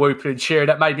standing and whooping and cheering.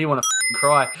 That made me want to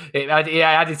cry. It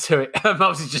added to it.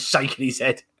 Moles is just shaking his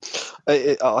head.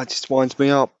 It just winds me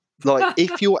up. Like,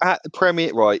 if you're at the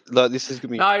premiere, right? Like, this is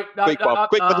gonna be quick one.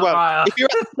 Right. If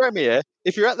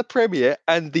you're at the premiere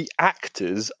and the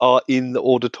actors are in the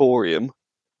auditorium,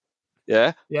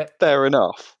 yeah, fair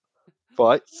enough,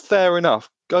 right? Fair enough.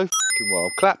 Go fucking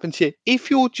wild, clap and cheer.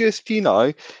 If you're just,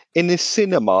 in this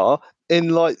cinema in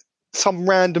like some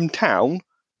random town, what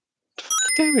the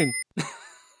fuck are you doing?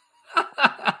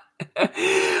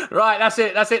 Right, that's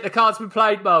it. The card's been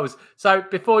played, Moles. So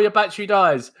before your battery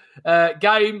dies,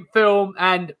 game, film,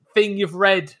 and thing you've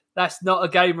read that's not a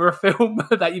game or a film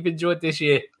that you've enjoyed this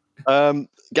year.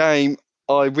 Game,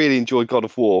 I really enjoyed God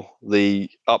of War, the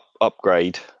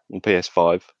upgrade on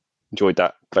PS5. Enjoyed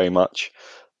that very much.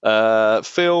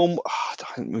 Film, I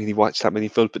don't really watch that many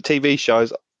films, but TV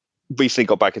shows. Recently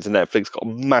got back into Netflix, got a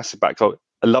massive backlog.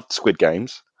 I loved Squid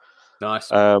Games. Nice.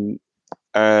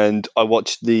 And I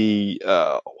watched the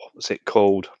what was it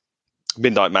called?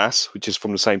 Midnight Mass, which is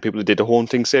from the same people who did the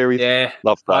Haunting series. Yeah,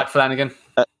 love that. Mike Flanagan.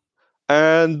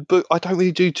 But I don't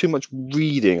really do too much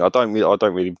reading. I don't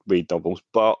really read novels,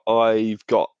 but I've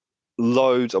got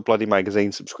loads of bloody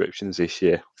magazine subscriptions this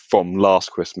year from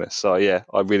last Christmas. So yeah,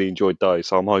 I really enjoyed those.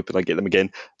 So I'm hoping I get them again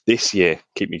this year.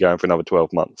 Keep me going for another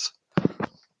 12 months.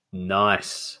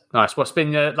 Nice. What's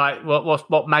been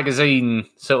what magazine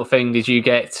sort of thing did you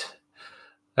get?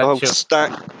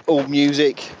 Stack, all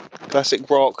music, classic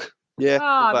rock. Yeah.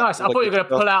 Ah, nice. I thought you were going to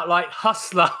pull out like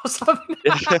Hustler or something.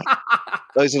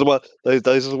 Those are the ones.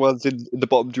 Those are the ones in the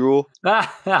bottom drawer.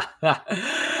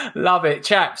 Love it,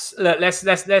 chaps. Look,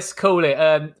 let's call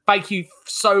it. Thank you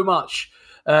so much,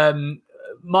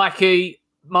 Mikey,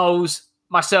 Moles,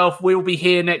 myself. We'll be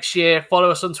here next year.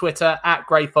 Follow us on Twitter at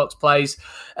Grey Fox Plays.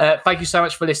 Thank you so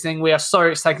much for listening. We are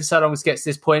sorry it's taken so long to get to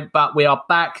this point, but we are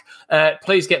back.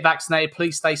 Please get vaccinated.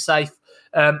 Please stay safe.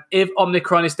 If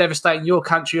Omicron is devastating your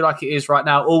country like it is right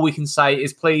now, all we can say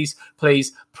is please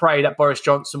pray that Boris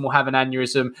Johnson will have an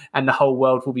aneurysm and the whole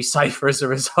world will be safer as a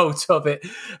result of it.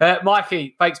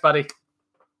 Mikey, thanks, buddy.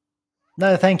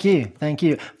 No, thank you.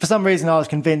 For some reason, I was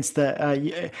convinced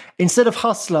that instead of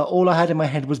Hustler, all I had in my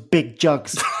head was Big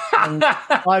Jugs. And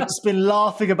I've just been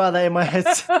laughing about that in my head.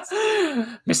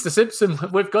 Mr. Simpson,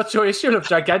 we've got your issue of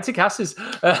gigantic asses.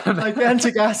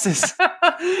 Gigantic asses.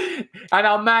 And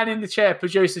our man in the chair,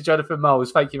 producer Jonathan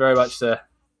Moles. Thank you very much, sir.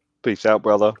 Peace out,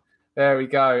 brother. There we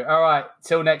go. All right.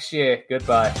 Till next year.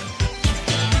 Goodbye.